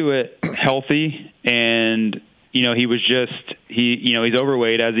came into it healthy and, he was just, he's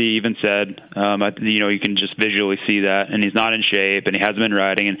overweight, as he even said. You can just visually see that, and he's not in shape, and he hasn't been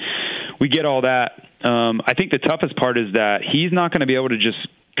riding, and we get all that. I think the toughest part is that he's not going to be able to just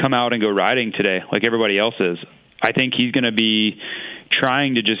come out and go riding today like everybody else is. I think he's going to be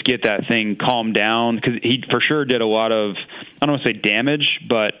trying to just get that thing calmed down, because he for sure did a lot of, I don't want to say damage,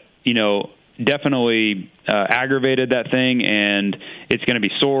 but, definitely aggravated that thing, and it's going to be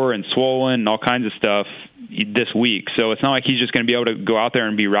sore and swollen and all kinds of stuff this week. So it's not like he's just going to be able to go out there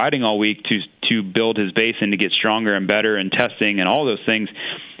and be riding all week to build his base and to get stronger and better and testing and all those things.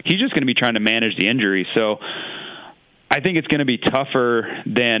 He's just going to be trying to manage the injury. So I think it's going to be tougher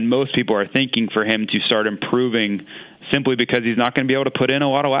than most people are thinking for him to start improving, simply because he's not going to be able to put in a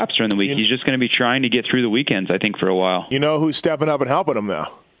lot of laps during the week. He's just going to be trying to get through the weekends, I think, for a while. You know who's stepping up and helping him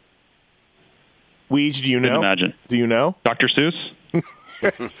now? Weege, do you know? Couldn't imagine. Do you know? Dr. Seuss?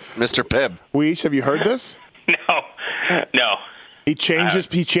 Mr. Pibb. Weege, have you heard this? No. He changed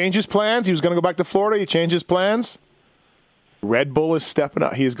his plans. He was going to go back to Florida. He changed his plans. Red Bull is stepping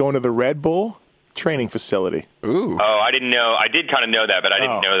up. He is going to the Red Bull training facility. Ooh. Oh, I didn't know. I did kind of know that, but I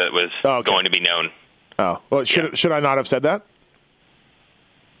didn't know that it was going to be known. Oh, well, should I not have said that?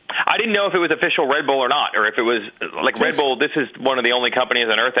 I didn't know if it was official Red Bull or not, or if it was like Red Bull. This is one of the only companies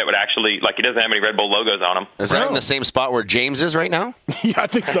on earth that would actually, like, it doesn't have any Red Bull logos on them. Is that in the same spot where James is right now? Yeah, I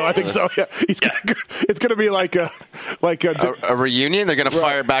think so. Yeah, it's going to be like a reunion. They're going to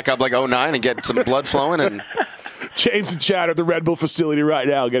fire it back up like 09 and get some blood flowing. And James and Chad are at the Red Bull facility right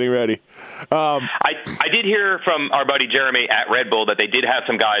now, getting ready. I did hear from our buddy Jeremy at Red Bull that they did have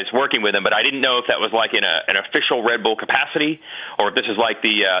some guys working with him, but I didn't know if that was like in an official Red Bull capacity, or if this is like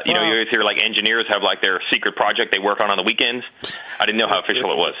the you always hear like engineers have like their secret project they work on the weekends. I didn't know how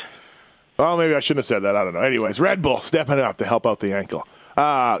official it was. Well, maybe I shouldn't have said that. I don't know. Anyways, Red Bull stepping up to help out the ankle.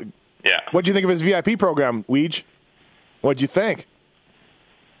 Yeah. What'd you think of his VIP program, Weege? What'd you think?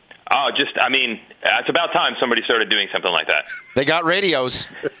 Oh, it's about time somebody started doing something like that. They got radios.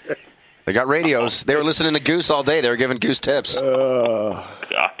 They were listening to Goose all day. They were giving Goose tips. God.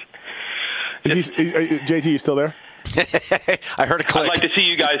 JT, you still there? I heard a click. I'd like to see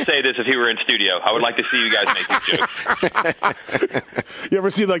you guys say this if he were in studio. I would like to see you guys make these jokes. You ever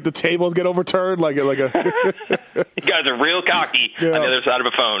see like the tables get overturned? Like a You guys are real cocky on the other side of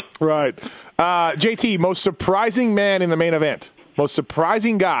a phone. Right. JT, most surprising man in the main event. Most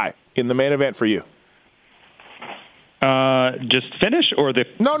surprising guy in the main event for you. Just finish or the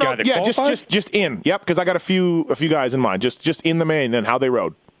guy that qualified? just in. Yep, because I got a few guys in mind. Just in the main and how they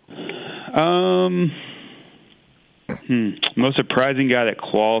rode. Most surprising guy that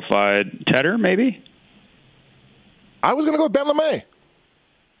qualified, Tedder, maybe? I was going to go with Ben LeMay.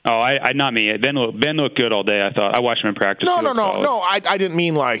 Oh, I not me. Ben looked good all day, I thought. I watched him in practice. No. I didn't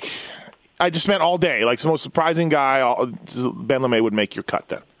mean like. I just meant all day. Like the most surprising guy, Ben LeMay would make your cut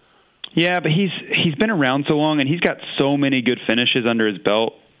then. Yeah, but he's been around so long, and he's got so many good finishes under his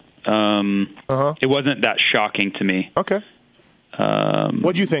belt. It wasn't that shocking to me. Okay.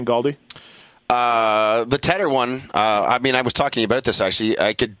 What do you think, Gauldy? The Tedder one, I was talking to you about this, actually.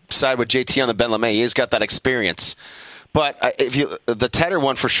 I could side with JT on the Ben LeMay. He's got that experience. But the Tedder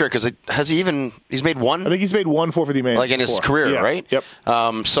one for sure, because he's made one? I think he's made one 450 main. Like in his career, right? Yep.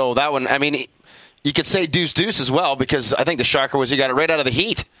 So that one, you could say deuce as well, because I think the shocker was he got it right out of the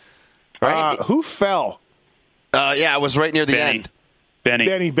heat. Right? Who fell? It was right near the end.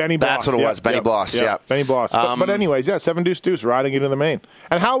 Benny Bloss. That's what it was. Benny Bloss, yeah. Benny Bloss. But anyways, 7 deuce riding into the main.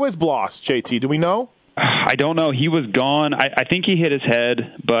 And how is Bloss, JT? Do we know? I don't know. He was gone. I think he hit his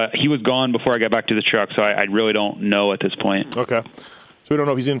head, but he was gone before I got back to the truck, so I really don't know at this point. Okay. So we don't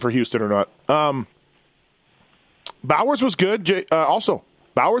know if he's in for Houston or not. Bowers was good. Also,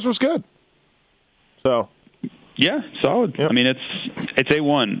 Bowers was good. So. Yeah, solid. Yep. I mean, it's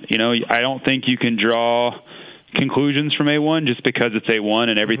A1. You know, I don't think you can draw conclusions from A1 just because it's A1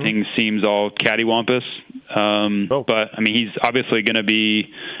 and everything seems all cattywampus. But, I mean, he's obviously going to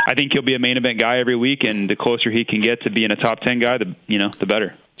be – I think he'll be a main event guy every week, and the closer he can get to being a top 10 guy, the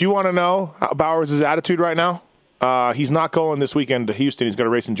better. Do you want to know Bowers' attitude right now? He's not going this weekend to Houston. He's going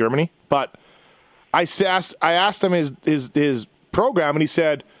to race in Germany. But I asked him his program, and he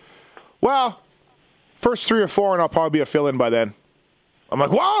said, well – first 3 or 4, and I'll probably be a fill-in by then. I'm like,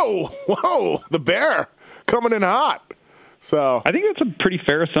 whoa, the Bear coming in hot. So I think that's a pretty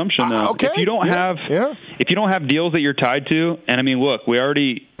fair assumption, though. Okay. If you don't have deals that you're tied to, and I mean, look, we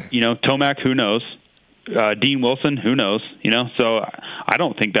already, Tomac, who knows? Dean Wilson, who knows? So I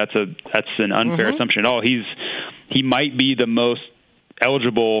don't think that's an unfair assumption at all. He might be the most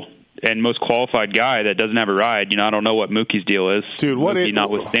eligible and most qualified guy that doesn't have a ride. I don't know what Mookie's deal is. Dude,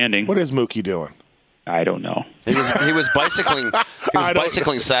 notwithstanding. What is Mookie doing? I don't know. He was bicycling. He was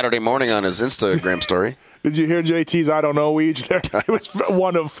bicycling Saturday morning on his Instagram story. Did you hear JT's "I don't know" Weege there? It was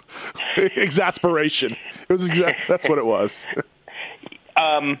one of exasperation. That's what it was.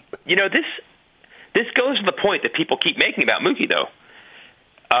 This goes to the point that people keep making about Mookie, though.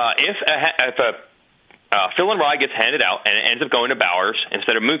 If a fill-in ride gets handed out and it ends up going to Bowers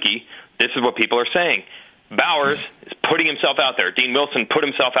instead of Mookie, this is what people are saying. Bowers is putting himself out there. Dean Wilson put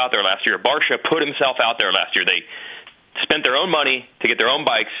himself out there last year. Barsha put himself out there last year. They spent their own money to get their own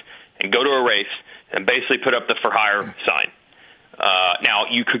bikes and go to a race and basically put up the for hire sign. Now,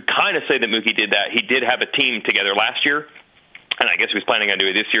 you could kind of say that Mookie did that. He did have a team together last year, and I guess he was planning on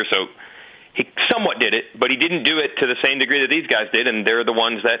doing it this year, so he somewhat did it, but he didn't do it to the same degree that these guys did, and they're the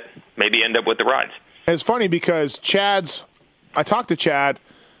ones that maybe end up with the rides. It's funny because I talked to Chad,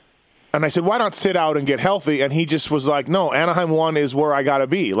 and I said, why not sit out and get healthy? And he just was like, no, Anaheim 1 is where I got to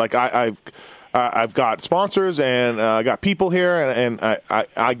be. Like, I've got sponsors and I got people here, and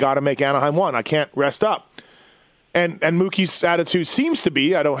I got to make Anaheim 1. I can't rest up. And Mookie's attitude seems to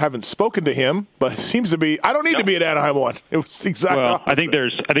be, haven't spoken to him, but it seems to be, I don't need to be at Anaheim 1. It was exactly opposite.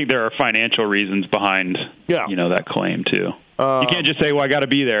 I think there are financial reasons behind that claim too. You can't just say, well, I got to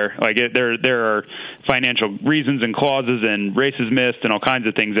be there. Like there are financial reasons and clauses and races missed and all kinds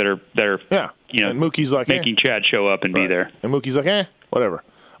of things that are and Mookie's like making Chad show up and be there. And Mookie's like, whatever.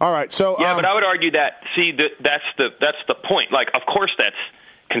 All right, so but I would argue that that's the point. Like, of course that's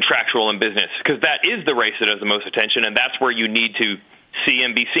contractual in business because that is the race that has the most attention, and that's where you need to see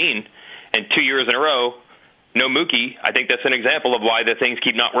and be seen. And 2 years in a row, no Mookie. I think that's an example of why the things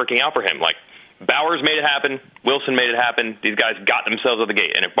keep not working out for him. Like, Bowers made it happen. Wilson made it happen. These guys got themselves out of the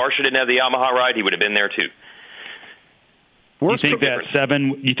gate. And if Barsha didn't have the Yamaha ride, he would have been there too. You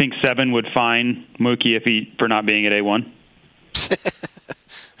think seven would fine Mookie for not being at A1?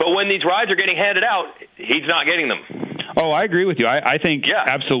 But when these rides are getting handed out, he's not getting them. Oh, I agree with you. I think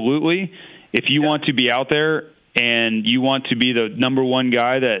absolutely. If you want to be out there and you want to be the number one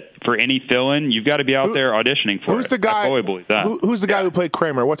guy that for any fill-in, you've got to be out there auditioning for who's the guy? I fully believe that. Who's the guy who played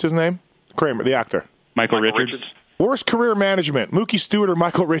Kramer? What's his name? Kramer, the actor. Michael Richards. Worst career management, Mookie Stewart or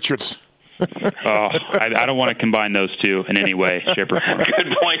Michael Richards? I don't want to combine those two in any way, shape, or form.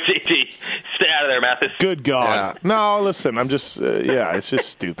 Good point, CT. Stay out of there, Mathis. Good God. Yeah. No, listen, I'm just, it's just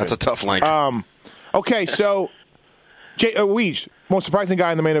stupid. That's a tough link. Okay, so, Weege, most surprising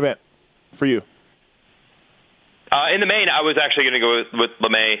guy in the main event for you? In the main, I was actually going to go with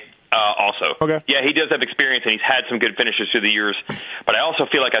LeMay also. Okay. Yeah, he does have experience, and he's had some good finishes through the years. But I also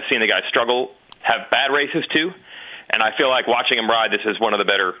feel like I've seen the guy struggle, have bad races too. And I feel like watching him ride, this is one of the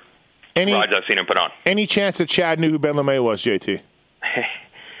better rides I've seen him put on. Any chance that Chad knew who Ben LeMay was, JT?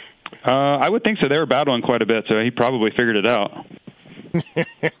 I would think so. They were battling quite a bit, so he probably figured it out.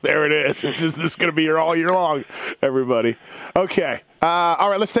 There it is. This is going to be here all year long, everybody. Okay. All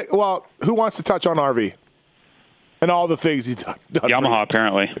right, who wants to touch on RV? And all the things he's done. Yamaha,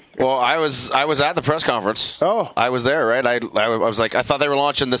 apparently. Well, I was at the press conference. Oh. I was there, right? I was like, I thought they were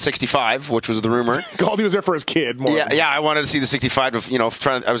launching the 65, which was the rumor. Gauld was there for his kid. Yeah, I wanted to see the 65. I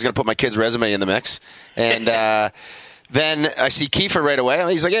was going to put my kid's resume in the mix. And then I see Kiefer right away. And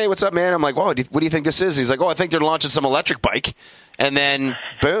he's like, hey, what's up, man? I'm like, whoa, what do you think this is? He's like, I think they're launching some electric bike. And then,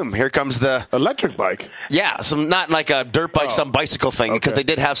 boom, here comes the electric bike. Yeah, not like a dirt bike, some bicycle thing, because they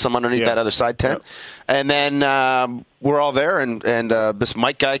did have some underneath that other side tent. Yep. And then we're all there, and this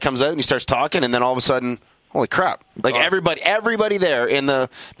Mike guy comes out and he starts talking, and then all of a sudden, holy crap! Like everybody there in the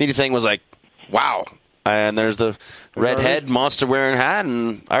media thing was like, wow. And there's the redhead monster wearing hat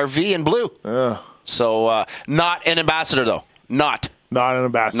and RV in blue. So not an ambassador though. Not an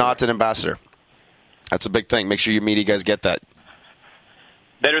ambassador. Not an ambassador. That's a big thing. Make sure your media guys get that.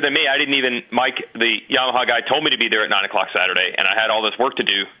 better than me. Mike, the Yamaha guy, told me to be there at 9 o'clock Saturday, and I had all this work to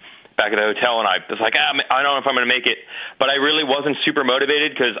do back at the hotel, and I was like, I don't know if I'm going to make it. But I really wasn't super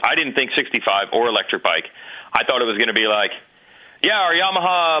motivated because I didn't think 65 or electric bike. I thought it was going to be like, yeah, our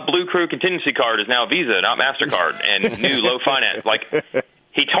Yamaha Blue Crew contingency card is now Visa, not MasterCard, and new low finance. Like,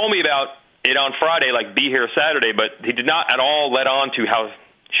 he told me about it on Friday, like, be here Saturday, but he did not at all let on to how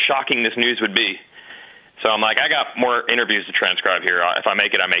shocking this news would be. So I'm like, I got more interviews to transcribe here. If I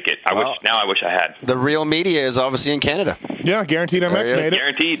make it, I make it. I wish I had. The real media is obviously in Canada. Yeah, Guaranteed MX made it.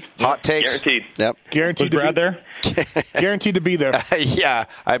 Guaranteed. Hot takes. Guaranteed. Yep. Guaranteed Was Brad there? Guaranteed to be there. Yeah,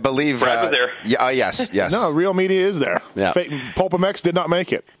 I believe. Brad was there. Yeah, yes. No, real media is there. Yeah. Pulp MX did not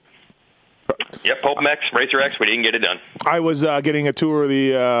make it. Yep, Pulp MX, Racer X, we didn't get it done. I was getting a tour of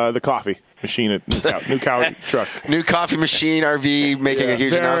the coffee machine at New Cow Truck. New coffee machine, RV, making a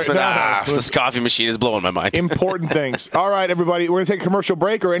huge announcement. This coffee machine is blowing my mind. Important things. All right, everybody, we're going to take a commercial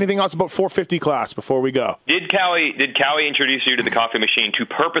break or anything else about 450 class before we go. Did Cowie introduce you to the coffee machine to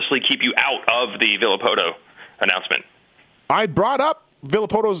purposely keep you out of the Villapoto announcement? I brought up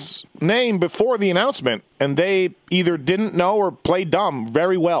Villapoto's name before the announcement, and they either didn't know or played dumb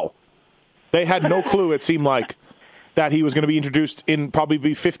very well. They had no clue, it seemed like, that he was going to be introduced in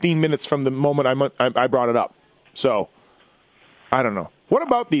probably 15 minutes from the moment I brought it up. So, I don't know. What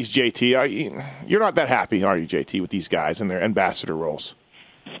about these, JT? You're not that happy, are you, JT, with these guys and their ambassador roles?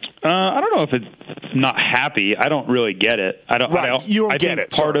 I don't know if it's not happy. I don't really get it. You don't get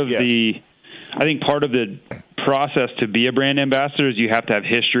it. I think part of the process to be a brand ambassador is you have to have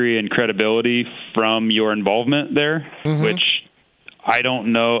history and credibility from your involvement there, which I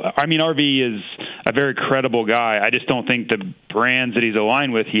don't know. I mean, RV is a very credible guy. I just don't think the brands that he's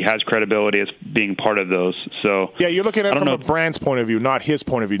aligned with, he has credibility as being part of those. So yeah, you're looking at it from a brand's point of view, not his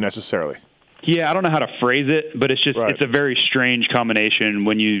point of view necessarily. Yeah, I don't know how to phrase it, but it's just it's a very strange combination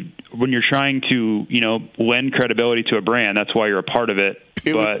when you're trying to lend credibility to a brand. That's why you're a part of it.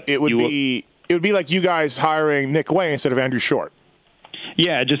 It would be like you guys hiring Nick Way instead of Andrew Short.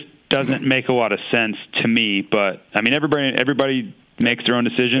 Yeah, it just doesn't make a lot of sense to me. But I mean, everybody makes their own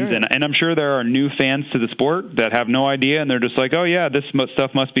decisions, and I'm sure there are new fans to the sport that have no idea, and they're just like, oh yeah, this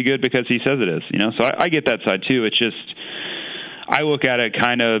stuff must be good because he says it is. So I get that side too. It's just I look at it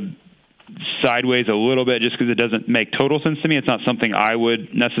kind of sideways a little bit just because it doesn't make total sense to me. It's not something I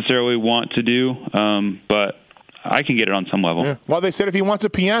would necessarily want to do, but I can get it on some level. Yeah. Well, they said if he wants a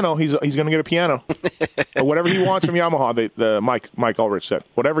piano, he's going to get a piano. Or whatever he wants from Yamaha, the Mike Ulrich said.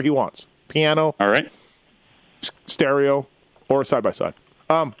 Whatever he wants. Piano. All right. Stereo. Or a side-by-side.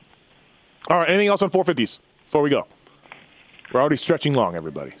 All right, anything else on 450s before we go? We're already stretching long,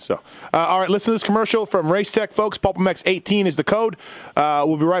 everybody. So, all right, listen to this commercial from Race Tech, folks. PulpMX 18 is the code.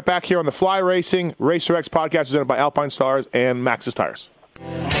 We'll be right back here on the Fly Racing Racer X podcast presented by Alpine Stars and Maxxis Tires.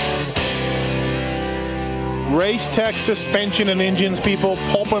 Race Tech suspension and engines, people.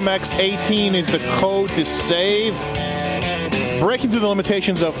 PulpMX 18 is the code to save. Breaking through the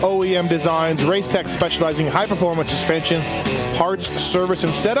limitations of OEM designs, Racetech specializing in high-performance suspension, parts, service,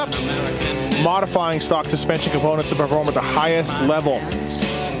 and setups, modifying stock suspension components to perform at the highest level.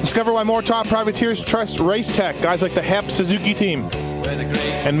 Discover why more top privateers trust Racetech. Guys like the HEP Suzuki team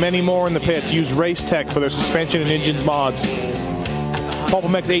and many more in the pits use Racetech for their suspension and engines mods.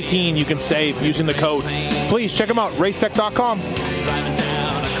 PulpMX 18, you can save using the code. Please check them out, racetech.com.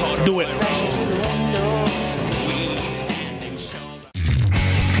 Do it.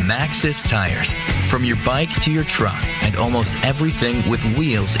 Maxxis Tires. From your bike to your truck and almost everything with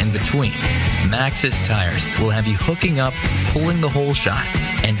wheels in between, Maxxis Tires will have you hooking up, pulling the whole shot,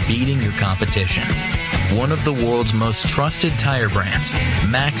 and beating your competition. One of the world's most trusted tire brands,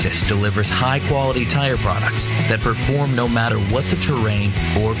 Maxxis delivers high-quality tire products that perform no matter what the terrain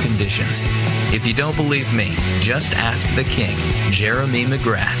or conditions. If you don't believe me, just ask the king, Jeremy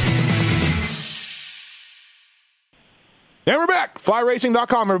McGrath. And we're back.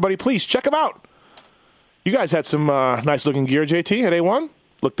 FlyRacing.com, everybody. Please check them out. You guys had some nice-looking gear, JT, at A1.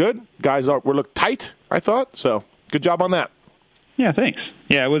 Looked good. Guys looked tight, I thought. So, good job on that. Yeah, thanks.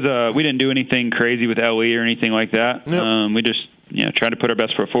 Yeah, it was. We didn't do anything crazy with LE or anything like that. Yep. We just tried to put our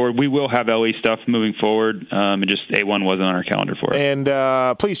best foot forward. We will have LE stuff moving forward. It just A1 wasn't on our calendar for it.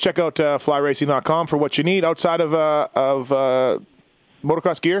 And please check out FlyRacing.com for what you need outside of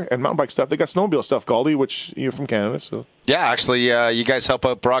motocross gear and mountain bike stuff. They got snowmobile stuff, Gauldy, which you're from Canada. So yeah, actually, you guys help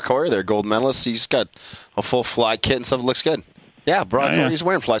out Brock Hoyer, their gold medalist. He's got a full fly kit and stuff. It looks good. Yeah, Brock Hoyer, he's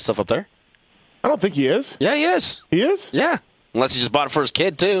wearing fly stuff up there. I don't think he is. Yeah, he is. He is? Yeah. Unless he just bought it for his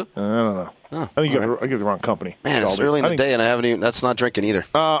kid, too. I don't know. Oh, I think I get the wrong company. Man, it's early in the day, and I haven't even. That's not drinking either.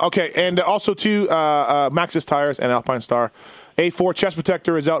 Okay, and also, too, Maxxis Tires and Alpine Star. A4 chest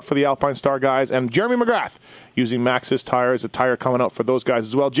protector is out for the Alpine Star guys, and Jeremy McGrath using Maxxis tires, a tire coming out for those guys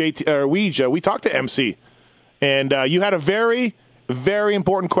as well. We talked to MC, and you had a very, very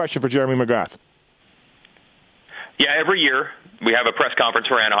important question for Jeremy McGrath. Yeah, every year we have a press conference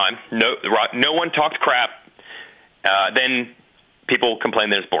for Anaheim. No one talked crap. Then people complain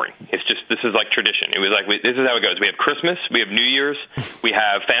that it's boring. This is like tradition. It was like, this is how it goes. We have Christmas, we have New Year's, we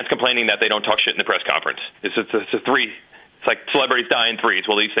have fans complaining that they don't talk shit in the press conference. It's a three. It's like celebrities die in threes.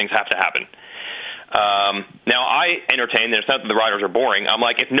 Well, these things have to happen. Now, I entertain that it's not that the riders are boring. I'm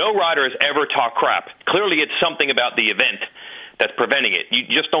like, if no rider has ever talked crap, clearly it's something about the event that's preventing it. You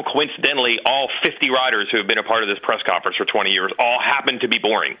just don't coincidentally, all 50 riders who have been a part of this press conference for 20 years all happen to be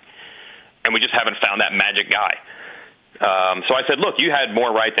boring. And we just haven't found that magic guy. So I said, look, you had more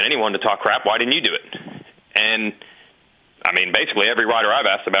right than anyone to talk crap. Why didn't you do it? And, I mean, basically every rider I've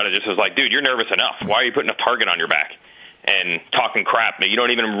asked about it just was like, dude, you're nervous enough. Why are you putting a target on your back and talking crap? You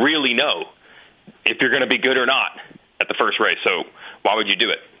don't even really know if you're going to be good or not at the first race. So why would you do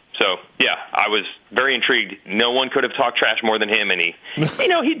it? So, yeah, I was very intrigued. No one could have talked trash more than him, and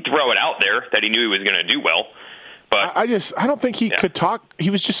he'd throw it out there that he knew he was going to do well. But I don't think he could talk. He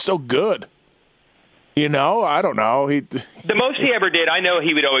was just so good. I don't know. The most he ever did, I know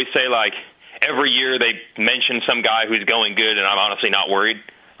he would always say, like, every year they mention some guy who's going good, and I'm honestly not worried.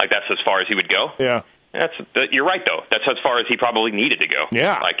 Like, that's as far as he would go. Yeah. You're right, though. That's as far as he probably needed to go.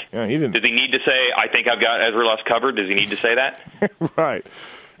 Yeah. He didn't. Does he need to say, I think I've got Ezra Lusk covered? Does he need to say that? Right.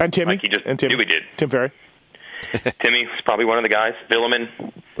 And Timmy. Like he just Timmy. knew he did. Tim Ferry. Timmy was probably one of the guys.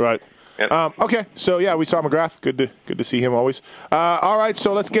 Villeman. Right. Yep. Okay. So, yeah, we saw McGrath. Good to see him always. All right,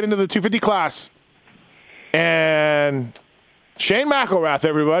 so let's get into the 250 class. And Shane McElrath,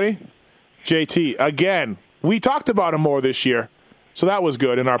 everybody. JT, again, we talked about him more this year, so that was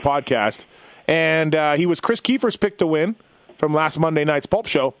good in our podcast. And he was Chris Kiefer's pick to win from last Monday night's Pulp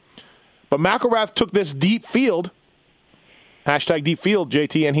Show. But McElrath took this deep field, #deep field,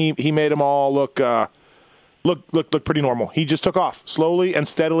 JT, and he made them all look pretty normal. He just took off slowly and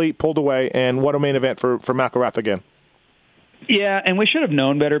steadily, pulled away, and what a main event for McElrath again. Yeah, and we should have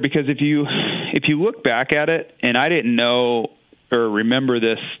known better, because if you look back at it, and I didn't know or remember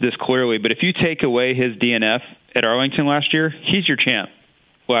this clearly, but if you take away his DNF at Arlington last year, he's your champ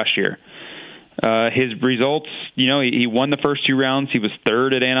last year. His results, he won the first 2 rounds. He was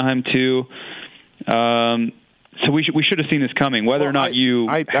third at Anaheim 2. So we should have seen this coming. Whether or not you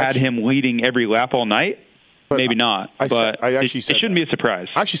had him leading every lap all night, maybe not. It shouldn't be a surprise.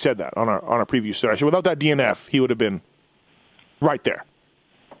 I actually said that on our preview session. Without that DNF, he would have been right there.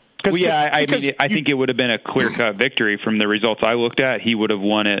 I think it would have been a clear-cut victory from the results I looked at. He would have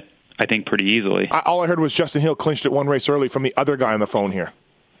won it, I think, pretty easily. All I heard was Justin Hill clinched it one race early from the other guy on the phone here.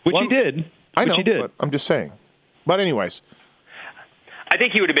 He did. I know, but I'm just saying. But anyways. I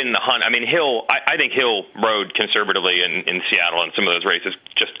think he would have been in the hunt. I mean, I think Hill rode conservatively in Seattle in some of those races,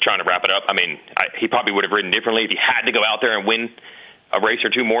 just trying to wrap it up. I mean, he probably would have ridden differently if he had to go out there and win a race or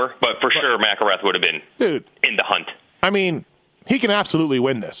two more. But for sure, McElrath would have been in the hunt. I mean, he can absolutely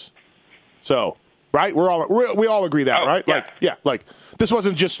win this. So, right? We all agree that, right? Yeah. Like this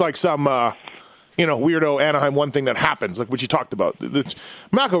wasn't just like some weirdo Anaheim 1 thing that happens, like what you talked about.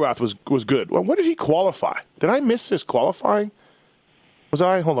 McElrath was good. Well, when did he qualify? Did I miss his qualifying? Was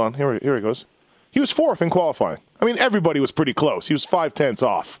I? Hold on. Here he goes. He was 4th in qualifying. I mean, everybody was pretty close. He was 0.5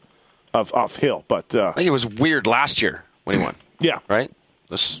 off of Hill, but I think it was weird last year when he won. Yeah. Right?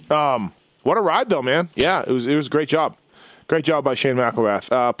 What a ride though, man. Yeah, it was a great job. Great job by Shane McElrath.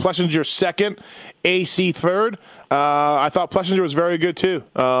 Plessinger 2nd, AC 3rd. I thought Plessinger was very good too.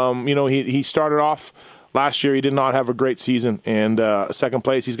 He started off last year. He did not have a great season, and 2nd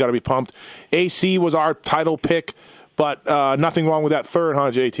place. He's got to be pumped. AC was our title pick, but nothing wrong with that 3rd,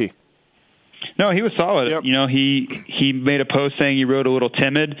 huh, JT? No, he was solid. Yep. He made a post saying he rode a little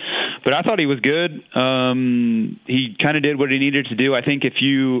timid, but I thought he was good. He kind of did what he needed to do. I think if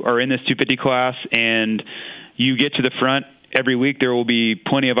you are in this 250 class and you get to the front every week, there will be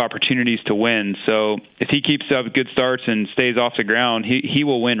plenty of opportunities to win. So if he keeps up good starts and stays off the ground, he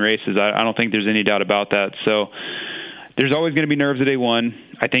will win races. I don't think there's any doubt about that. So there's always going to be nerves at day 1.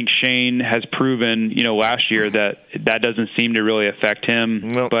 I think Shane has proven, last year that doesn't seem to really affect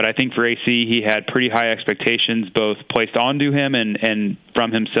him. Nope. But I think for AC, he had pretty high expectations, both placed onto him and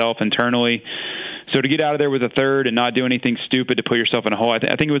from himself internally. So to get out of there with a 3rd and not do anything stupid to put yourself in a hole, I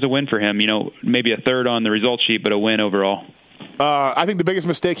think it was a win for him. Maybe a 3rd on the result sheet, but a win overall. I think the biggest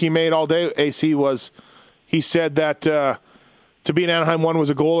mistake he made all day, AC, was he said that to be in Anaheim 1 was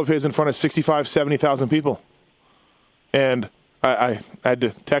a goal of his in front of 65,000, 70,000 people. And I had to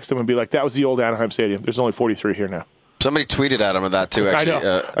text him and be like, that was the old Anaheim Stadium. There's only 43 here now. Somebody tweeted at him of that too. Actually, I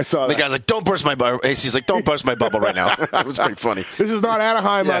know. I saw the that. guy's like, "Don't burst my bubble." AC's like, "Don't burst my bubble right now." It was pretty funny. This is not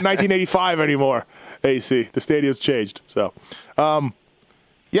Anaheim 1985 anymore. AC, the stadium's changed. So,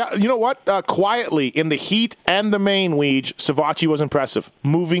 yeah, you know what? Quietly in the heat and the main, Weege, Savachi was impressive.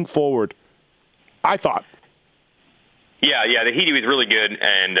 Moving forward, I thought. Yeah, the heat was really good,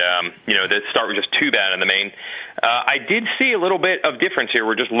 and the start was just too bad in the main. I did see a little bit of difference here.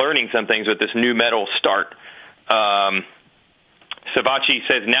 We're just learning some things with this new metal start. Savachi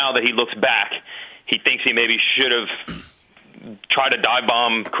says now that he looks back, he thinks he maybe should have tried to dive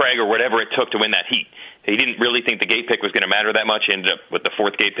bomb Craig or whatever it took to win that heat. He didn't really think the gate pick was going to matter that much. He ended up with the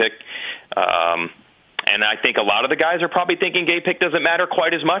fourth gate pick. And I think a lot of the guys are probably thinking gate pick doesn't matter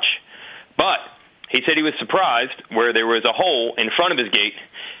quite as much. But he said he was surprised where there was a hole in front of his gate,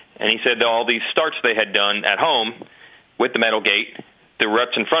 and he said that all these starts they had done at home with the metal gate, the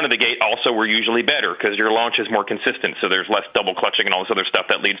ruts in front of the gate also were usually better because your launch is more consistent, so there's less double clutching and all this other stuff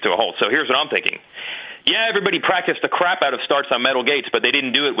that leads to a hole. So here's what I'm thinking. Yeah, everybody practiced the crap out of starts on metal gates, but they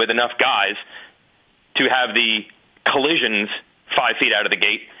didn't do it with enough guys to have the collisions 5 feet out of the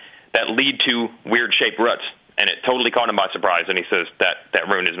gate that lead to weird-shaped ruts. And it totally caught him by surprise, and he says that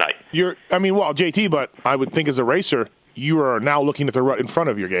ruined his night. JT, but I would think as a racer, you are now looking at the rut in front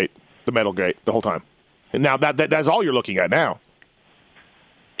of your gate, the metal gate, the whole time. And now that's all you're looking at now.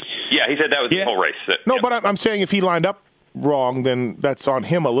 Yeah, he said that was the whole race. But I'm saying if he lined up wrong, then that's on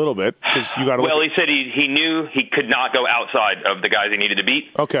him a little bit. You gotta he said he knew he could not go outside of the guys he needed to beat.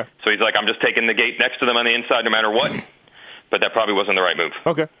 Okay. So he's like, I'm just taking the gate next to them on the inside no matter what. But that probably wasn't the right move.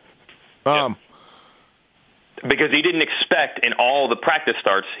 Okay. Because he didn't expect in all the practice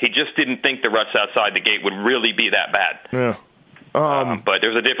starts, he just didn't think the ruts outside the gate would really be that bad. Yeah. But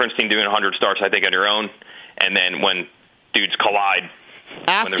there's a difference in doing 100 starts, I think, on your own, and then when dudes collide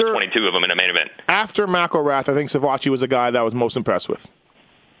when there's 22 of them in a main event. After McElrath, I think Savachi was the guy that I was most impressed with.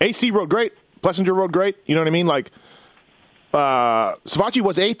 AC rode great. Plessinger rode great. You know what I mean? Like, Savachi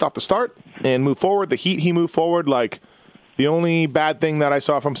was 8th off the start and moved forward. The heat, he moved forward. Like, the only bad thing that I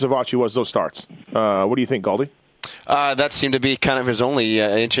saw from Savachi was those starts. What do you think, Gauldy? That seemed to be kind of his only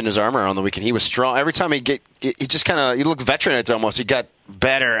inch in his armor on the weekend. He was strong. Every time he just kind of, he looked veteran at it almost. He got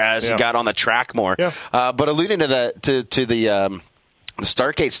better as he got on the track more. Yeah. But alluding to the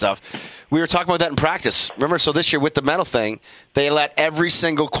Stargate stuff, we were talking about that in practice. Remember, so this year with the metal thing, they let every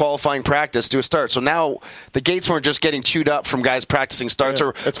single qualifying practice do a start. So now the gates weren't just getting chewed up from guys practicing starts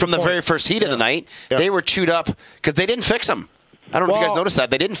or from the very first heat of the night. Yeah. They were chewed up because they didn't fix them. I don't know if you guys noticed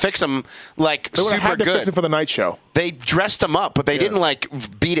that. They didn't fix them like they super had to good. Fix it for the night show. They dressed them up, but they didn't like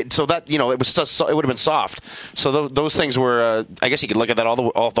beat it so that it was just, it would have been soft. So those things were. I guess you could look at that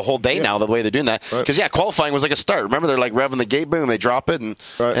all the whole day now. The way they're doing that because qualifying was like a start. Remember they're like revving the gate, boom, they drop it, and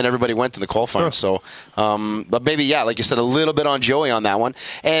everybody went to the qualifying. So, but maybe like you said, a little bit on Joey on that one.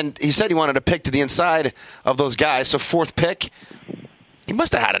 And he said he wanted to pick to the inside of those guys. So 4th pick, he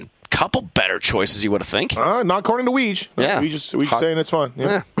must have had a couple better choices, you would have think. Not according to Weege. Yeah. Weege saying it's fun.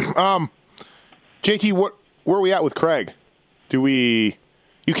 Yeah. JT, where are we at with Craig? You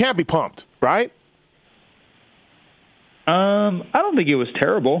can't be pumped, right? I don't think it was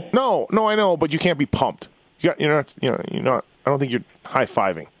terrible. No, I know, but you can't be pumped. You're not. I don't think you're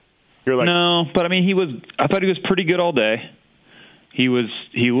high-fiving. You're like no, but I mean, I thought he was pretty good all day. He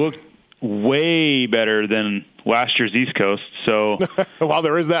looked way better than last year's East Coast. So, well,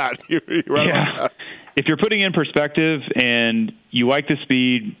 there is that. You're right about that. If you're putting in perspective and you like the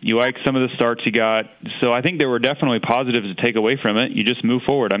speed, you like some of the starts he got, so I think there were definitely positives to take away from it. You just move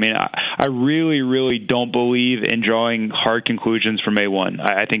forward. I mean, I really, really don't believe in drawing hard conclusions from A1.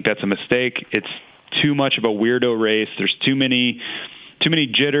 I think that's a mistake. It's too much of a weirdo race. There's too many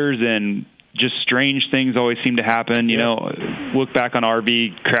jitters and just strange things always seem to happen. You know, look back on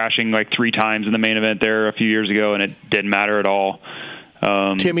RB crashing like 3 times in the main event there a few years ago, and it didn't matter at all.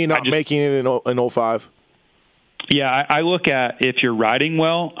 Timmy not making it in 05. Yeah, I look at if you're riding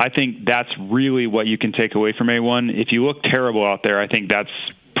well, I think that's really what you can take away from A1. If you look terrible out there, I think that's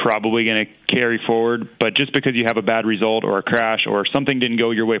probably going to carry forward. But just because you have a bad result or a crash or something didn't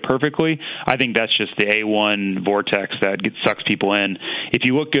go your way perfectly, I think that's just the A1 vortex that sucks people in. If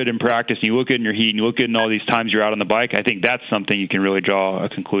you look good in practice and you look good in your heat and you look good in all these times you're out on the bike, I think that's something you can really draw a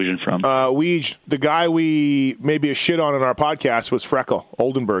conclusion from. The guy we maybe a shit on in our podcast was Freckle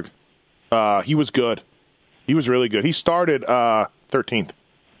Oldenburg. He was good. He was really good. He started 13th.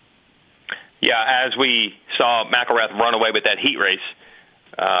 Yeah, as we saw McElrath run away with that heat race,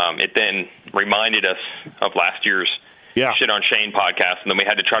 it then reminded us of last year's Shit on Shane podcast, and then we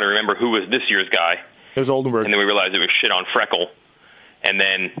had to try to remember who was this year's guy. It was Oldenburg. And then we realized it was Shit on Freckle. And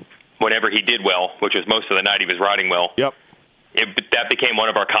then whenever he did well, which was most of the night he was riding well. Yep. That became one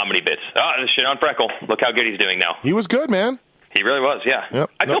of our comedy bits. Oh, shit on Freckle. Look how good he's doing now. He was good, man. He really was, yeah. Yep.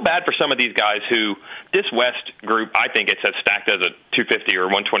 I feel bad for some of these guys who, this West group, I think it's as stacked as a 250 or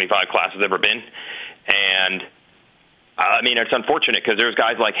 125 class has ever been. And, I mean, it's unfortunate because there's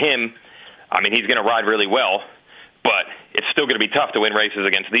guys like him. I mean, he's going to ride really well, but it's still going to be tough to win races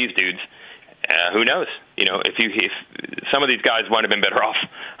against these dudes. Who knows? You know, if some of these guys might have been better off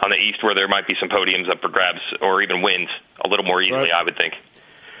on the East where there might be some podiums up for grabs or even wins a little more easily, right. I would think.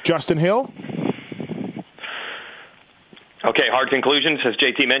 Justin Hill? Okay, hard conclusions, as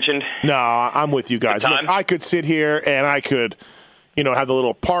JT mentioned. No, I'm with you guys. Look, I could sit here and I could, have the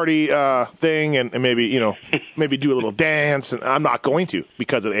little party thing and maybe, maybe do a little dance. And I'm not going to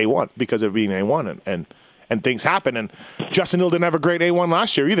because of A1, because of being A1 and things happen. And Justin Hill didn't have a great A1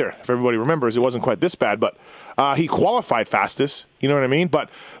 last year either. If everybody remembers, it wasn't quite this bad. But he qualified fastest, you know what I mean? But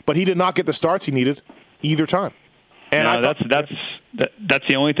he did not get the starts he needed either time. And no, that's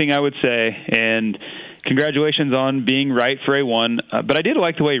the only thing I would say. And congratulations on being right for A1. But I did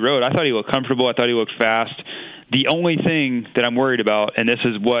like the way he rode. I thought he looked comfortable. I thought he looked fast. The only thing that I'm worried about, and this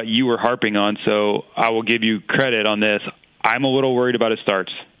is what you were harping on, so I will give you credit on this, I'm a little worried about his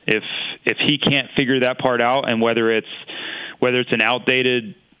starts. If he can't figure that part out, and whether it's an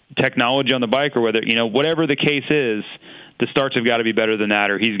outdated technology on the bike or whether, whatever the case is, the starts have got to be better than that,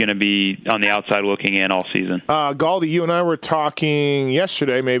 or he's going to be on the outside looking in all season. Gauldy, you and I were talking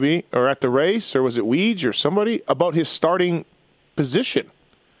yesterday, maybe, or at the race, or was it Weege or somebody, about his starting position,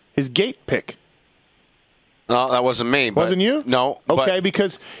 his gate pick. No, that wasn't me. Wasn't you? No. Okay,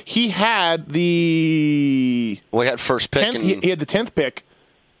 because he had the... Well, he had first pick. 10th, he had the 10th pick.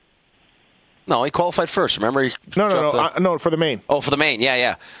 No, he qualified first. Remember? No, for the main. Oh, for the main.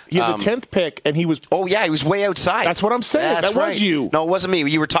 Yeah. He had the 10th pick, and he was... Oh, yeah, he was way outside. That's what I'm saying. That's that right. was you. No, it wasn't me.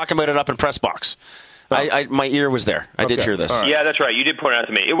 You were talking about it up in press box. My ear was there. I did hear this. Right. Yeah, that's right. You did point it out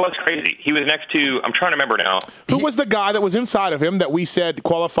to me. It was crazy. He was next to... I'm trying to remember now. Who was the guy that was inside of him that we said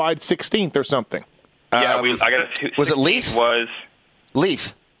qualified 16th or something? Yeah, was it Leith? Was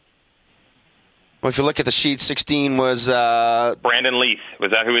Leith. Well, if you look at the sheet, 16 was... Brandon Leith.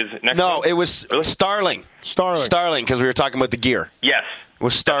 Was that who was next to him? No, it was really? Starling, because we were talking about the gear. Yes. It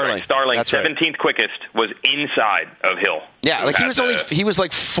was Starling. That's right. Starling, That's 17th right. quickest, was inside of Hill. Yeah, like he was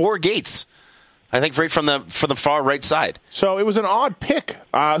like 4 gates. I think right from the far right side. So it was an odd pick.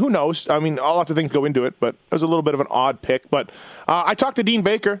 Who knows? I mean, all lots of things go into it, but it was a little bit of an odd pick. But I talked to Dean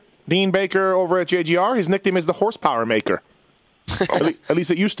Baker. Dean Baker over at JGR, his nickname is the Horsepower Maker. At least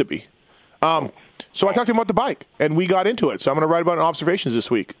it used to be. So I talked to him about the bike, and we got into it. So I'm going to write about observations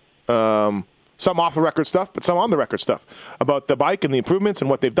this week. Some off the record stuff, but some on the record stuff about the bike and the improvements and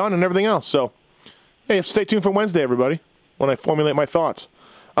what they've done and everything else. So, hey, stay tuned for Wednesday, everybody, when I formulate my thoughts.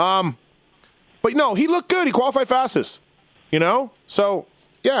 But no, he looked good. He qualified fastest. So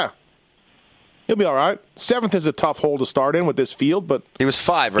yeah. He'll be all right. 7th is a tough hole to start in with this field, but he was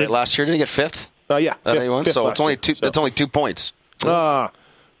 5 right last year. Did he get 5th? Yeah, fifth so it's only 2. That's only 2 points.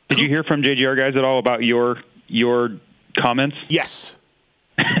 Did you hear from JGR guys at all about your comments? Yes.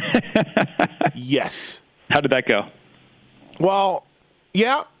 Yes. How did that go? Well,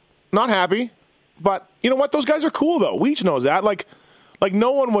 yeah, not happy, but you know what? Those guys are cool though. Weech knows that. Like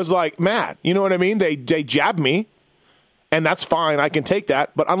no one was mad. You know what I mean? They jabbed me. And that's fine. I can take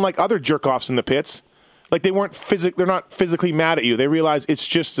that. But unlike other jerk-offs in the pits, they're not physically mad at you. They realize it's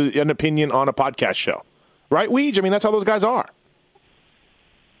just an opinion on a podcast show. Right, Weege? I mean, that's how those guys are.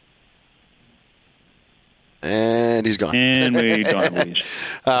 And he's gone. And we're done,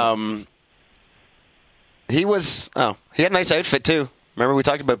 Weege. He had a nice outfit, too. Remember we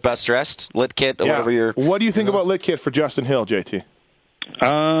talked about best dressed, lit kit, or whatever you're... What do you think about lit kit for Justin Hill, JT?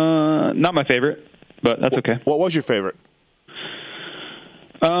 Not my favorite, but that's okay. What was your favorite?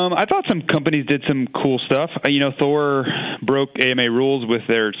 I thought some companies did some cool stuff. Thor broke AMA rules with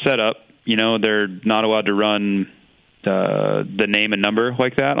their setup. They're not allowed to run the name and number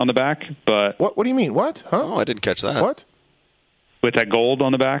like that on the back. But what do you mean? What? Huh? Oh, I didn't catch that. What? With that gold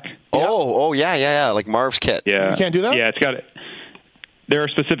on the back? Oh, yeah, like Marv's kit. Yeah. You can't do that? Yeah, it's got it. There are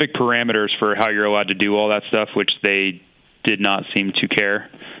specific parameters for how you're allowed to do all that stuff, which they did not seem to care.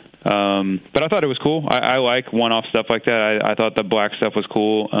 But I thought it was cool. I like one-off stuff like that. I thought the black stuff was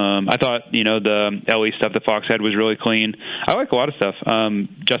cool. I thought, the LE stuff that Fox had was really clean. I like a lot of stuff.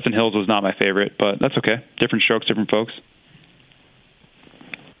 Justin Hill's was not my favorite, but that's okay. Different strokes, different folks.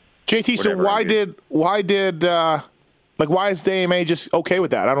 JT, so why is the AMA just okay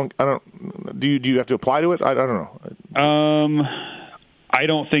with that? I don't. Do you have to apply to it? I don't know. I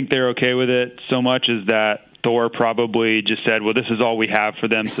don't think they're okay with it so much as that Thor probably just said, well, this is all we have for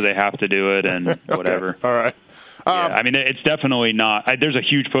them, so they have to do it, and whatever. Okay. All right. Yeah, I mean, it's definitely not. There's a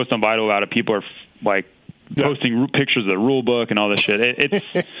huge post on Vital about it. People are posting pictures of the rule book and all this shit. It's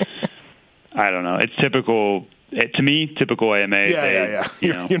I don't know. It's typical. To me, typical AMA. Yeah.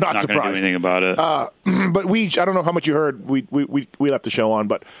 You're not surprised. Going to do anything about it. But I don't know how much you heard. We left the show on,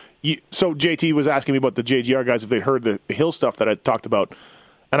 but so JT was asking me about the JGR guys if they heard the Hill stuff that I talked about,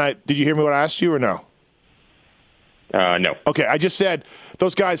 and did you hear me what I asked you or no? No. Okay, I just said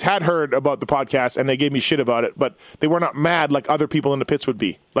those guys had heard about the podcast and they gave me shit about it, but they were not mad like other people in the pits would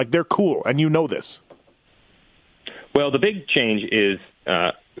be. Like, they're cool, and you know this. Well, the big change is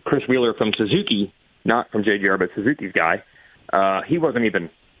Chris Wheeler from Suzuki, not from JGR, but Suzuki's guy. He wasn't even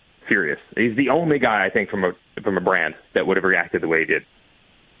furious. He's the only guy, I think, from a brand that would have reacted the way he did.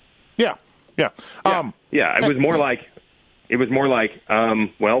 Yeah. It was more like,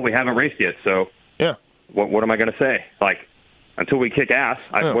 well, we haven't raced yet, so yeah. What am I going to say? Like, until we kick ass,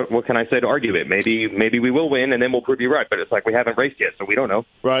 what can I say to argue it? Maybe we will win, and then we'll prove you right. But it's like we haven't raced yet, so we don't know.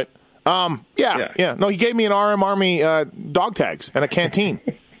 Right. Yeah. No, he gave me an RM Army dog tags and a canteen.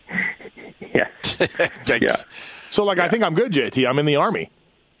 Yeah. So, I think I'm good, JT. I'm in the Army.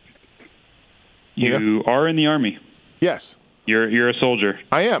 You are in the Army. Yes. You're a soldier.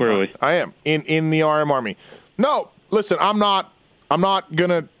 I am. Clearly. I am in the RM Army. No, listen, I'm not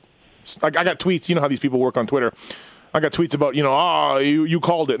gonna. I got tweets. You know how these people work on Twitter. I got tweets about, you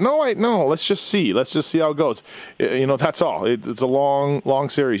called it. No, let's just see. Let's just see how it goes. That's all. It's a long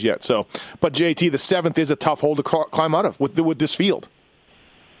series yet. So, but JT, the 7th is a tough hole to climb out of with this field.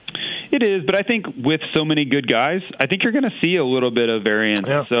 It is, but I think with so many good guys, I think you're going to see a little bit of variance.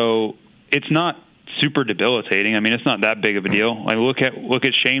 Yeah. So it's not super debilitating. I mean, it's not that big of a deal. Like look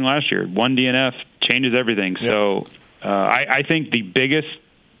at Shane last year. One DNF changes everything. Yeah. So I think the biggest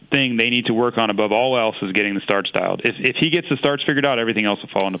thing they need to work on above all else is getting the starts dialed. If he gets the starts figured out, everything else will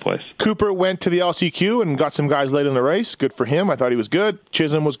fall into place. Cooper went to the LCQ and got some guys late in the race. Good for him. I thought he was good.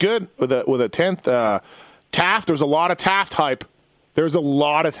 Chisholm was good with a 10th. Taft, there's a lot of Taft hype. There's a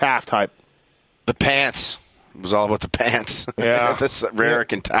lot of Taft hype. The pants. It was all about the pants. Yeah. That's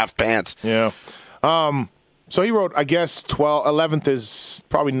Rarick and Taft pants. Yeah. So he wrote, I guess, 11th is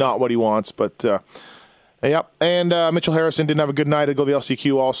probably not what he wants, but yep. And Mitchell Harrison didn't have a good night to go to the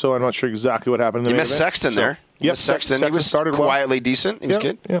LCQ also. I'm not sure exactly what happened in the You main missed event. Sexton there. Yep, Sexton. He was started quietly decent. He was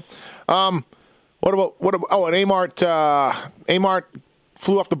good. Yeah. What about and Amart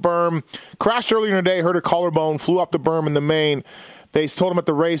flew off the berm, crashed earlier in the day, hurt her collarbone, flew off the berm in the main. They told him at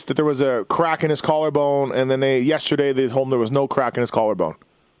the race that there was a crack in his collarbone, and then yesterday they told him there was no crack in his collarbone.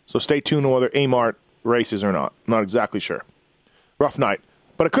 So stay tuned on whether Amart races or not. Not exactly sure. Rough night.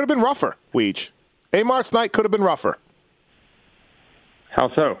 But it could have been rougher, Weege. Amart's night could have been rougher.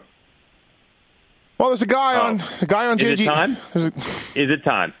 How so? Well, there's a guy on JG. Is it time? Is it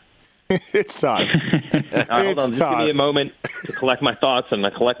time? It's time. Hold on. Just give me a moment to collect my thoughts and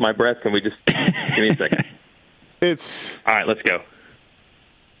collect my breath. Can we just give me a second? All right, let's go.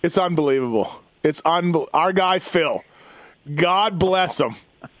 It's unbelievable. Our guy Phil. God bless him.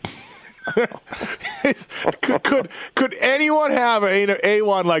 could anyone have an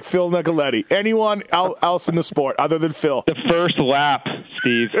A1 like Phil Nicoletti? Anyone else in the sport other than Phil? The first lap,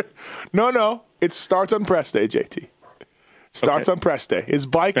 Steve. No. It starts on press day, JT. Starts on press day. His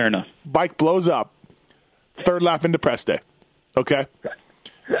bike blows up. Third lap into press day. Okay?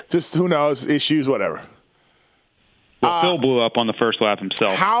 Just who knows, issues, whatever. Well, Phil blew up on the first lap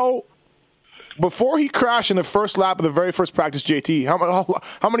himself. Before he crashed in the first lap of the very first practice, JT,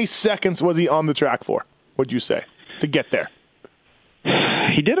 how many seconds was he on the track for, would you say, to get there?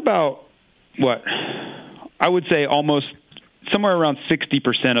 He did about, I would say almost somewhere around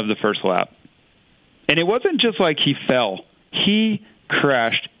 60% of the first lap. And it wasn't just like he fell. He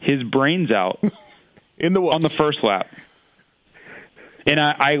crashed his brains out in the whoops on the first lap. And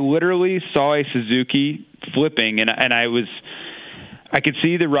I literally saw a Suzuki flipping, and I could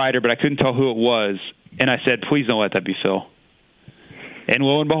see the rider, but I couldn't tell who it was. And I said, please don't let that be Phil. And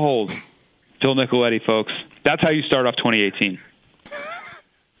lo and behold, Phil Nicoletti, folks. That's how you start off 2018.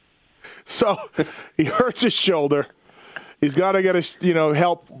 So he hurts his shoulder. He's got to get his,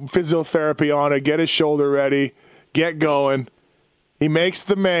 help physiotherapy on it, get his shoulder ready, get going. He makes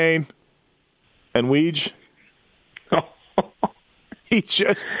the main, and Weege, he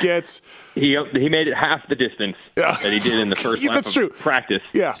just gets. He made it half the distance that he did in the first lap of practice.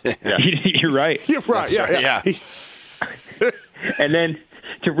 Yeah. You're right. You're right. Yeah. And then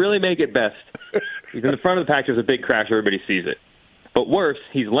to really make it best, he's in the front of the pack. There's a big crash. Everybody sees it. But worse,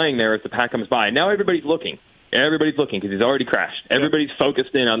 he's laying there as the pack comes by. Now everybody's looking. Everybody's looking because he's already crashed. Everybody's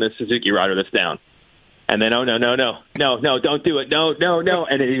focused in on this Suzuki rider that's down. And then, oh, no, don't do it. No.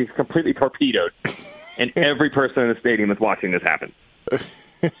 And then he's completely torpedoed. And every person in the stadium is watching this happen.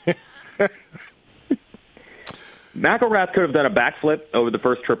 McElrath could have done a backflip over the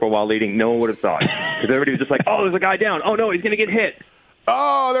first triple while leading. No one would have thought. Because everybody was just like, oh, there's a guy down. Oh, no, he's going to get hit.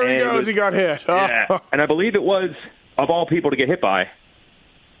 Oh, there he goes. He got hit. Oh. Yeah. And I believe it was, of all people to get hit by,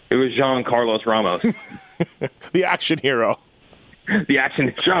 it was Jean Carlos Ramos. The action hero. The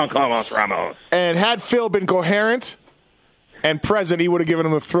action Jean Carlos Ramos. And had Phil been coherent and present, he would have given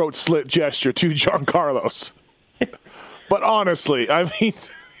him a throat slit gesture to Jean Carlos. But honestly, I mean,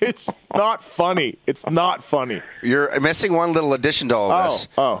 it's not funny. It's not funny. You're missing one little addition to all of this.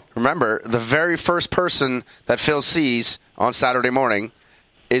 Oh. Remember, the very first person that Phil sees on Saturday morning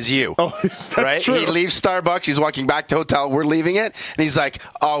is you. Oh, that's right? true. He leaves Starbucks. He's walking back to the hotel. We're leaving it. And he's like,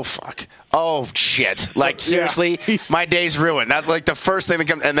 oh, fuck. Oh, shit. Like, seriously, my day's ruined. That's like the first thing that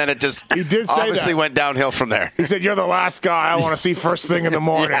comes. And then it just he did say obviously that. Went downhill from there. He said, you're the last guy I want to see first thing in the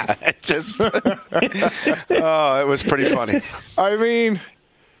morning. Yeah, it just. Oh, it was pretty funny. I mean,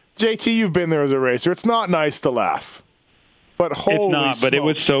 JT, you've been there as a racer. It's not nice to laugh. But holy It's not, but it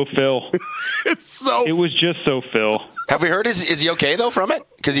was so Phil. It was just so Phil. Have we heard? Is he okay though from it?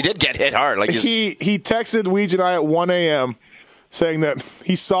 Because he did get hit hard. Like he texted Weege and I at 1 a.m. saying that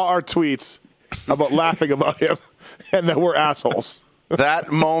he saw our tweets about laughing about him and that we're assholes.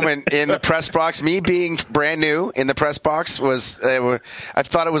 That moment in the press box, me being brand new in the press box, was I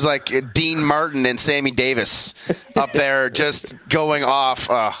thought it was like Dean Martin and Sammy Davis up there just going off.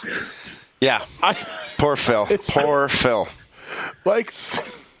 Yeah, poor Phil. Poor Phil. Like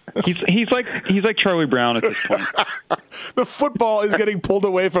he's like Charlie Brown at this point. The football is getting pulled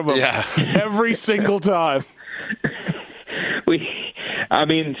away from him every single time.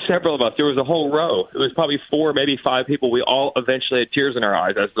 Several of us. There was a whole row. It was probably 4, maybe 5 people. We all eventually had tears in our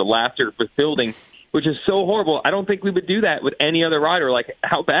eyes as the laughter was building, which is so horrible. I don't think we would do that with any other rider. Like,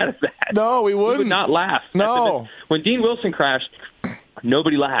 how bad is that? No, we wouldn't. We would not laugh. No. When Dean Wilson crashed,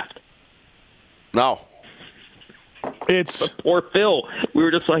 nobody laughed. No. But poor Phil. We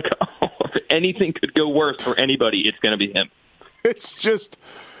were just like, oh, if anything could go worse for anybody, it's going to be him. It's just,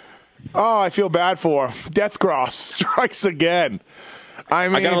 I feel bad for him. Death Cross strikes again. I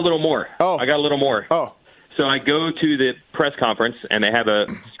got a little more. Oh. So I go to the press conference, and they have a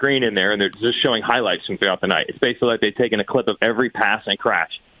screen in there, and they're just showing highlights from throughout the night. It's basically like they've taken a clip of every pass and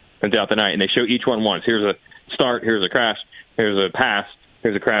crash from throughout the night, and they show each one once. Here's a start, here's a crash, here's a pass,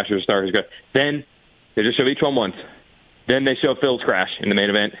 here's a crash, here's a start, here's a crash. Then they just show each one once. Then they show Phil's crash in the main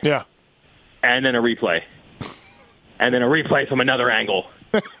event. Yeah. And then a replay. And then a replay from another angle.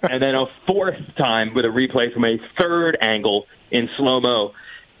 And then a fourth time with a replay from a third angle in slow-mo.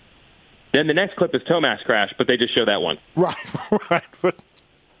 Then the next clip is Toma's crash, but they just show that one. Right.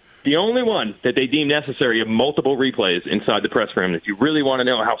 The only one that they deem necessary of multiple replays inside the press room, if you really want to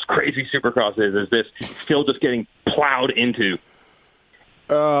know how crazy Supercross is this Phil just getting plowed into.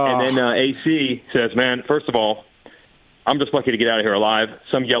 And then AC says, man, first of all, I'm just lucky to get out of here alive.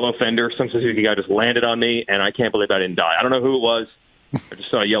 Some yellow fender, some Suzuki guy just landed on me, and I can't believe I didn't die. I don't know who it was. I just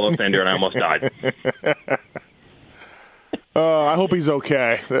saw a yellow fender, and I almost died. I hope he's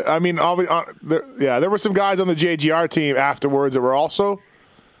okay. I mean, there were some guys on the JGR team afterwards that were also,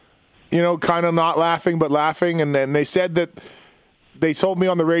 kind of not laughing, but laughing. And then they said that they told me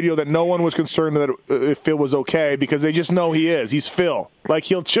on the radio that no one was concerned that if Phil was okay because they just know he is. He's Phil. Like,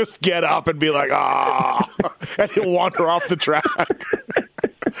 he'll just get up and be like, and he'll wander off the track.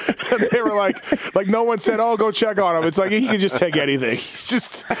 And they were like no one said, oh, go check on him. It's like he can just take anything.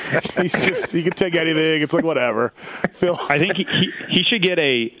 He can take anything. It's like, whatever. Phil. I think he should get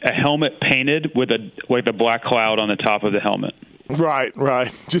a helmet painted with a black cloud on the top of the helmet. Right.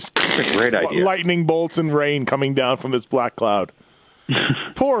 Just that's a great idea. Lightning bolts and rain coming down from this black cloud.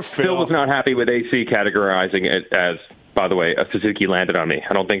 Poor Phil. Phil was not happy with AC categorizing it as, by the way, a Suzuki landed on me.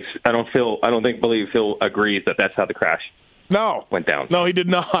 I don't believe Phil agrees that that's how the crash went down. No, he did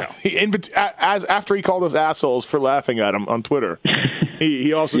not. No. After he called us assholes for laughing at him on Twitter,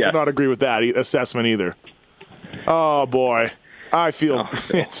 he also did not agree with that assessment either. Oh boy, I feel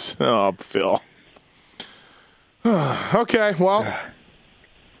Phil. Okay, well,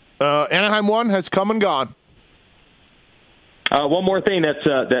 Anaheim 1 has come and gone. One more thing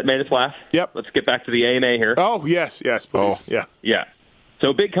that made us laugh. Yep. Let's get back to the AMA here. Oh, yes, please. Oh. Yeah.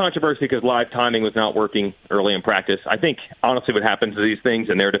 So big controversy because live timing was not working early in practice. I think, honestly, what happens to these things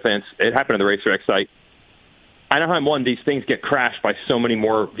in their defense, it happened on the RacerX site. Anaheim 1, these things get crashed by so many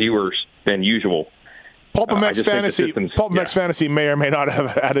more viewers than usual. Pulpamex Fantasy may or may not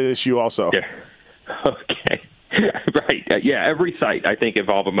have had an issue also. Yeah. Okay. Right. Yeah, every site, I think, in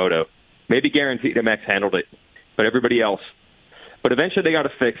Volvomoto Maybe Guaranteed MX handled it, but everybody else. But eventually they got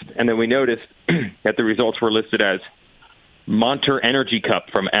it fixed, and then we noticed that the results were listed as Monter Energy Cup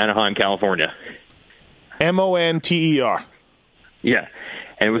from Anaheim, California. Monter. Yeah,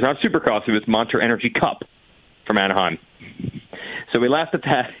 and it was not Supercross, it was Monter Energy Cup from Anaheim. So we laughed at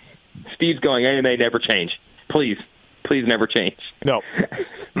that. Steve's going, AMA never change. Please never change. No.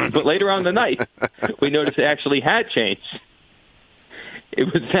 But later on in the night, we noticed it actually had changed. It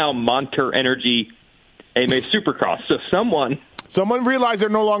was now Monter Energy AMA Supercross. So someone realized they're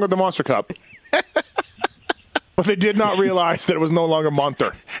no longer the Monster Cup. But they did not realize that it was no longer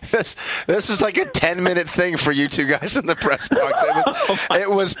Monter. This was like a 10-minute thing for you two guys in the press box. It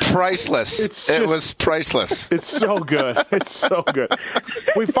was priceless. It was priceless. It's so good. It's so good.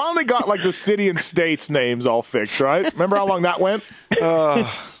 We finally got like the city and states names all fixed, right? Remember how long that went?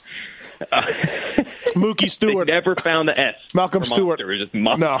 Mookie Stewart. They never found the S. Malcolm Stewart. Monster. It was just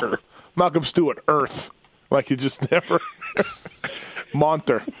Monster. No. Malcolm Stewart. Earth. Like you just never.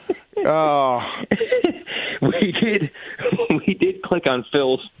 Monter. Oh. We did click on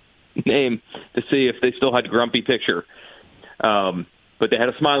Phil's name to see if they still had Grumpy picture. But they had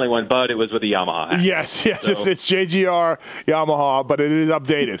a smiling one, but it was with a Yamaha hat. Yes, so. It's JGR Yamaha, but it is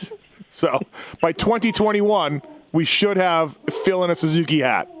updated. So by 2021, we should have Phil in a Suzuki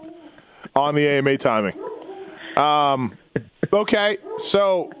hat on the AMA timing. Okay,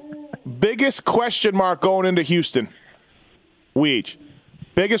 so biggest question mark going into Houston. Weege,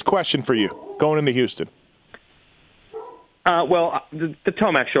 biggest question for you going into Houston. Well, the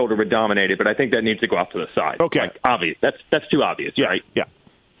Tomac shoulder would dominate it, but I think that needs to go off to the side. Okay. Like, obvious. That's too obvious, yeah, right? Yeah.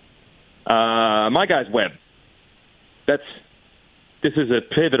 My guy's Webb. This is a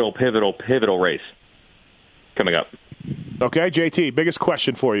pivotal race coming up. Okay, JT, biggest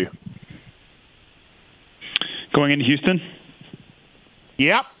question for you. Going into Houston?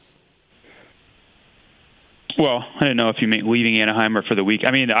 Yep. Well, I didn't know if you meant leaving Anaheim or for the week.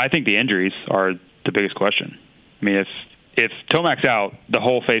 I mean, I think the injuries are the biggest question. I mean, if Tomac's out, the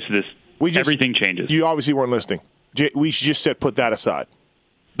whole face of this, everything changes. You obviously weren't listening. We just said put that aside.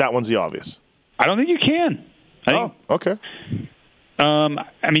 That one's the obvious. I don't think you can. Okay. I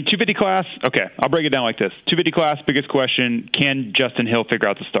mean, 250 class, okay, I'll break it down like this. 250 class, biggest question, can Justin Hill figure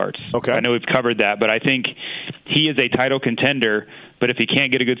out the starts? Okay. I know we've covered that, but I think he is a title contender, but if he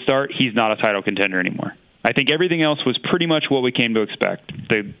can't get a good start, he's not a title contender anymore. I think everything else was pretty much what we came to expect.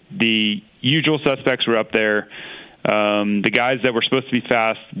 The usual suspects were up there. The guys that were supposed to be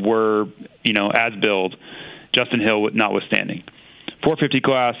fast were, as billed, Justin Hill notwithstanding. 450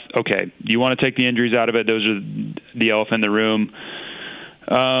 class, okay, you want to take the injuries out of it. Those are the elephant in the room.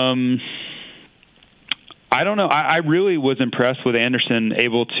 I don't know. I really was impressed with Anderson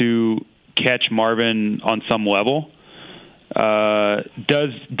able to catch Marvin on some level.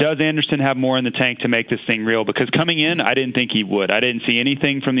 Does Anderson have more in the tank to make this thing real? Because coming in, I didn't think he would. I didn't see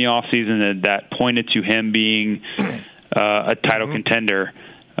anything from the offseason that pointed to him being a title contender.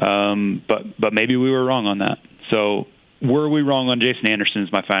 But maybe we were wrong on that. So were we wrong on Jason Anderson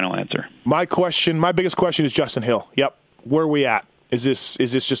is my final answer. My biggest question is Justin Hill. Yep. Where are we at? Is this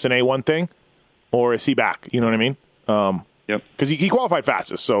just an A1 thing, or is he back? You know what I mean? Yep. Because he qualified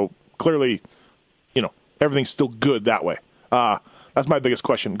fastest, so clearly, everything's still good that way. That's my biggest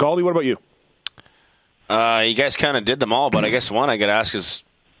question. Gauldy, what about you? You guys kind of did them all, but I guess one I got to ask is,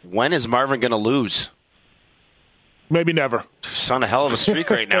 when is Marvin going to lose? Maybe never. He's on a hell of a streak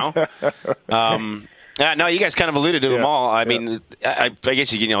right now. No, you guys kind of alluded to them all. I mean, I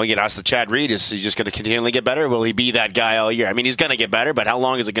guess you get asked the Chad Reed, is he just going to continually get better? Will he be that guy all year? I mean, he's going to get better, but how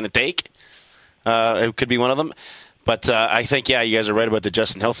long is it going to take? It could be one of them. But I think, you guys are right about the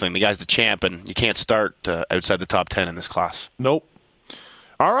Justin Hill thing. The guy's the champ, and you can't start outside the top 10 in this class. Nope.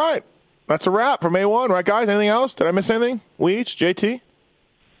 All right. That's a wrap from A1, right, guys? Anything else? Did I miss anything? Weege, JT?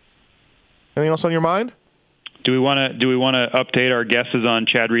 Anything else on your mind? Do we want to update our guesses on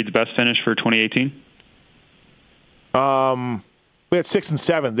Chad Reed's best finish for 2018? We had 6 and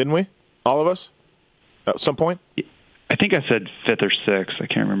 7, didn't we? All of us? At some point? I think I said 5th or 6th. I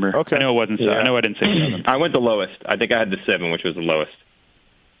can't remember. Okay. I know it wasn't 7. I know I didn't say 7. I went the lowest. I think I had the 7, which was the lowest.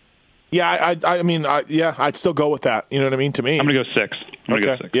 Yeah, I'd still go with that. You know what I mean? To me, I'm going to go 6. I'm going to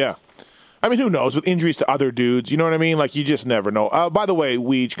go 6. Yeah. I mean, who knows? With injuries to other dudes, you know what I mean? Like, you just never know. By the way,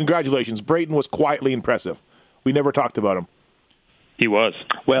 Weege, congratulations. Brayton was quietly impressive. We never talked about him. He was.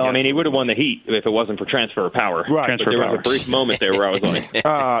 Well, I mean, he would have won the heat if it wasn't for transfer of power. Right. But there was a brief moment there where I was like,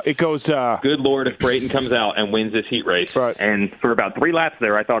 it goes, good Lord, if Brayton comes out and wins this heat race. Right. And for about 3 laps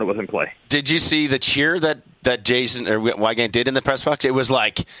there, I thought it was in play. Did you see the cheer that Jason or Wygant did in the press box? It was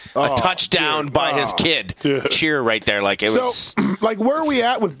like a touchdown by his kid. Dude. Cheer right there. Like it was. Like, where are we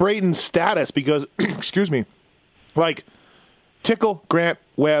at with Brayton's status? Because, excuse me, like, Tickle, Grant,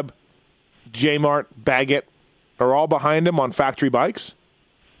 Webb, J-Mart, Baggett are all behind him on factory bikes,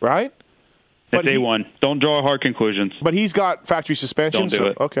 right? If they won. Don't draw hard conclusions. But he's got factory suspension. Don't do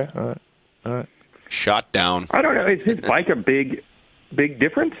it. Okay, all right. Shot down. I don't know. Is his bike a big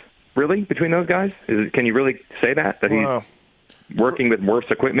difference, really, between those guys? Can you really say that he's working with worse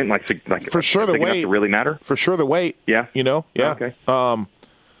equipment? Like for sure, the weight to really matter. For sure, the weight. Yeah. Yeah. Okay.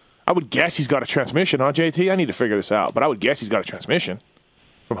 I would guess he's got a transmission, huh, JT? I need to figure this out, but I would guess he's got a transmission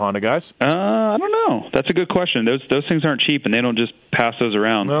from Honda guys. I don't know. That's a good question. Those things aren't cheap, and they don't just pass those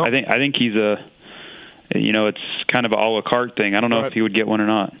around. No. I think he's it's kind of an a la carte thing. I don't know if he would get one or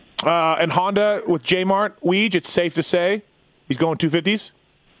not. And Honda with J-Mart, Weege, it's safe to say he's going 250s?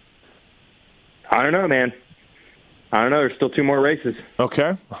 I don't know, man. I don't know. There's still 2 more races.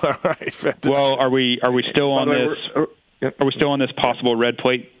 Okay. All right. Fantastic. Well, are we still on this? Are we still on this possible red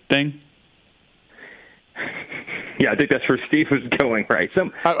plate thing? Yeah, I think that's where Steve was going, right?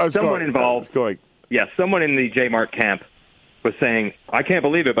 Someone involved. Yeah, someone in the J-Mart camp was saying, I can't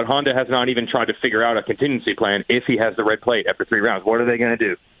believe it, but Honda has not even tried to figure out a contingency plan if he has the red plate after 3 rounds. What are they going to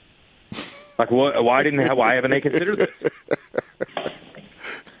do? Like, why haven't they considered this?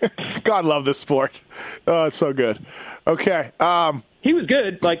 God love this sport. Oh, it's so good. Okay. He was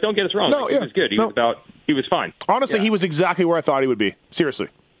good. Like, don't get us wrong. He was good. He was fine. Honestly, he was exactly where I thought he would be. Seriously.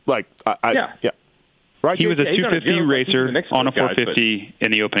 Like, yeah. Right? He was a 250 racer on a 450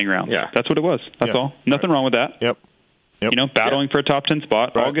 in the opening round. Yeah. That's what it was. That's all. Nothing wrong with that. Yep. Battling for a top 10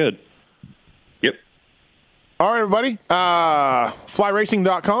 spot. All good. Yep. All right, everybody.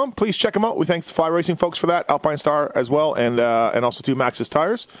 FlyRacing.com. Please check them out. We thank the Fly Racing folks for that. Alpine Star as well, and also to Maxxis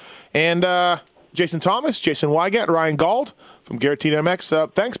Tires. And Jason Thomas, Jason Wygant, Ryan Gauld from Guaranteed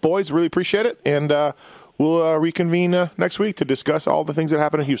MX. Thanks, boys. Really appreciate it. And we'll reconvene next week to discuss all the things that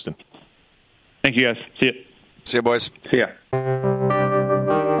happen in Houston. Thank you, guys. See you. See you, boys. See ya.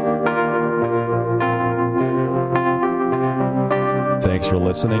 Thanks for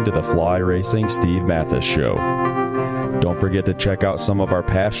listening to the Fly Racing Steve Mathis Show. Don't forget to check out some of our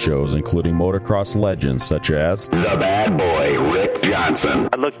past shows, including motocross legends such as The Bad Boy, Rick Johnson.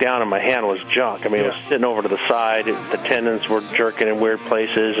 I looked down and my hand was junk. I mean, it was sitting over to the side. The tendons were jerking in weird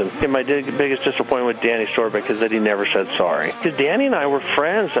places. And my biggest disappointment with Danny Storbeck is that he never said sorry. Because Danny and I were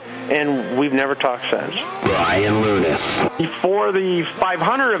friends, and we've never talked since. Brian Lunas. Before the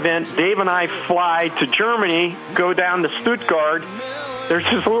 500 event, Dave and I fly to Germany, go down to Stuttgart. There's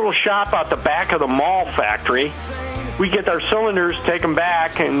this little shop out the back of the Mall factory. We get our cylinders, take them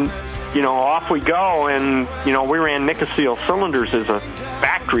back, and, off we go. And, we ran Nicosil cylinders as a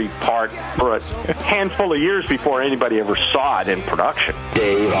factory part for a handful of years before anybody ever saw it in production.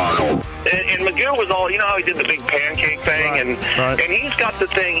 Dave Arnold. And Magoo was all, how he did the big pancake thing, and he's got the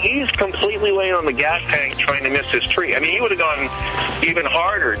thing, he's completely laying on the gas tank trying to miss his tree. I mean, he would have gone even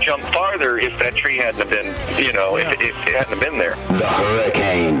harder, jumped farther if that tree hadn't been, if it hadn't been there. The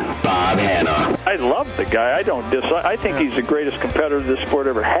Hurricane, Bob Hanna. I love the guy. I don't dislike. I think he's the greatest competitor this sport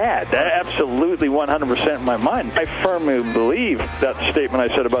ever had. That absolutely 100% in my mind. I firmly believe that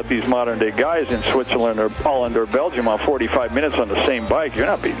statement I said about these modern-day guys in Switzerland or Holland or Belgium on 45 minutes on the same bike. You're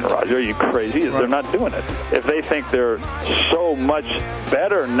not beating Roger. Are you crazy? They're not doing it. If they think they're so much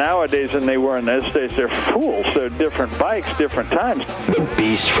better nowadays than they were in those days, they're fools. They're different bikes, different times. The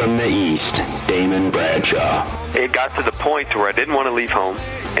Beast from the East, Damon Bradshaw. It got to the point where I didn't want to leave home,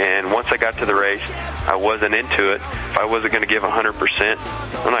 and once I got to the race, I wasn't into it. If I wasn't going to give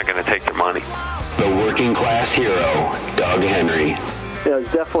 100%, I'm not going to take their money. The working class hero, Doug Henry. It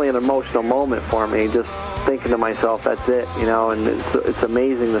was definitely an emotional moment for me, just thinking to myself, that's it, and it's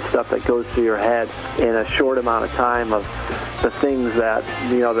amazing the stuff that goes through your head in a short amount of time of the things that,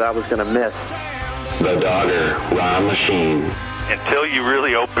 that I was going to miss. The Dogger, Ron Lachine. Until you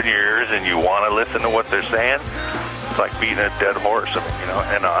really open your ears and you want to listen to what they're saying, it's like beating a dead horse.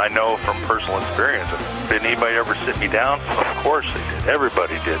 And I know from personal experience, did anybody ever sit me down? Of course they did.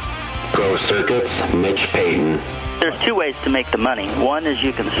 Everybody did. Pro Circuits, Mitch Payton. There's 2 ways to make the money. One is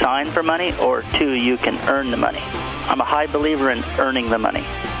you can sign for money, or 2, you can earn the money. I'm a high believer in earning the money.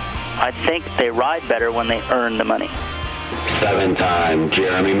 I think they ride better when they earn the money. 7-time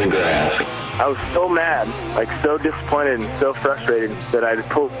Jeremy McGrath. I was so mad, so disappointed and so frustrated that I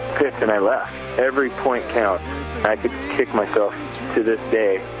pulled picked and I left. Every point counts. I could kick myself to this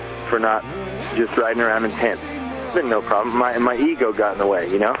day for not just riding around in tents. It's been no problem. My ego got in the way,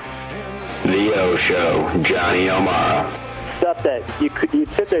 you know? The O Show, Johnny O'Mara. Stuff that you'd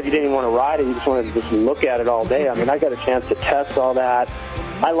sit there if you didn't even want to ride it, you just wanted to just look at it all day. I mean, I got a chance to test all that.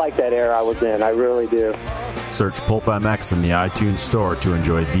 I like that era I was in. I really do. Search Pulp MX in the iTunes store to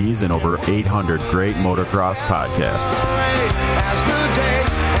enjoy these and over 800 great motocross podcasts.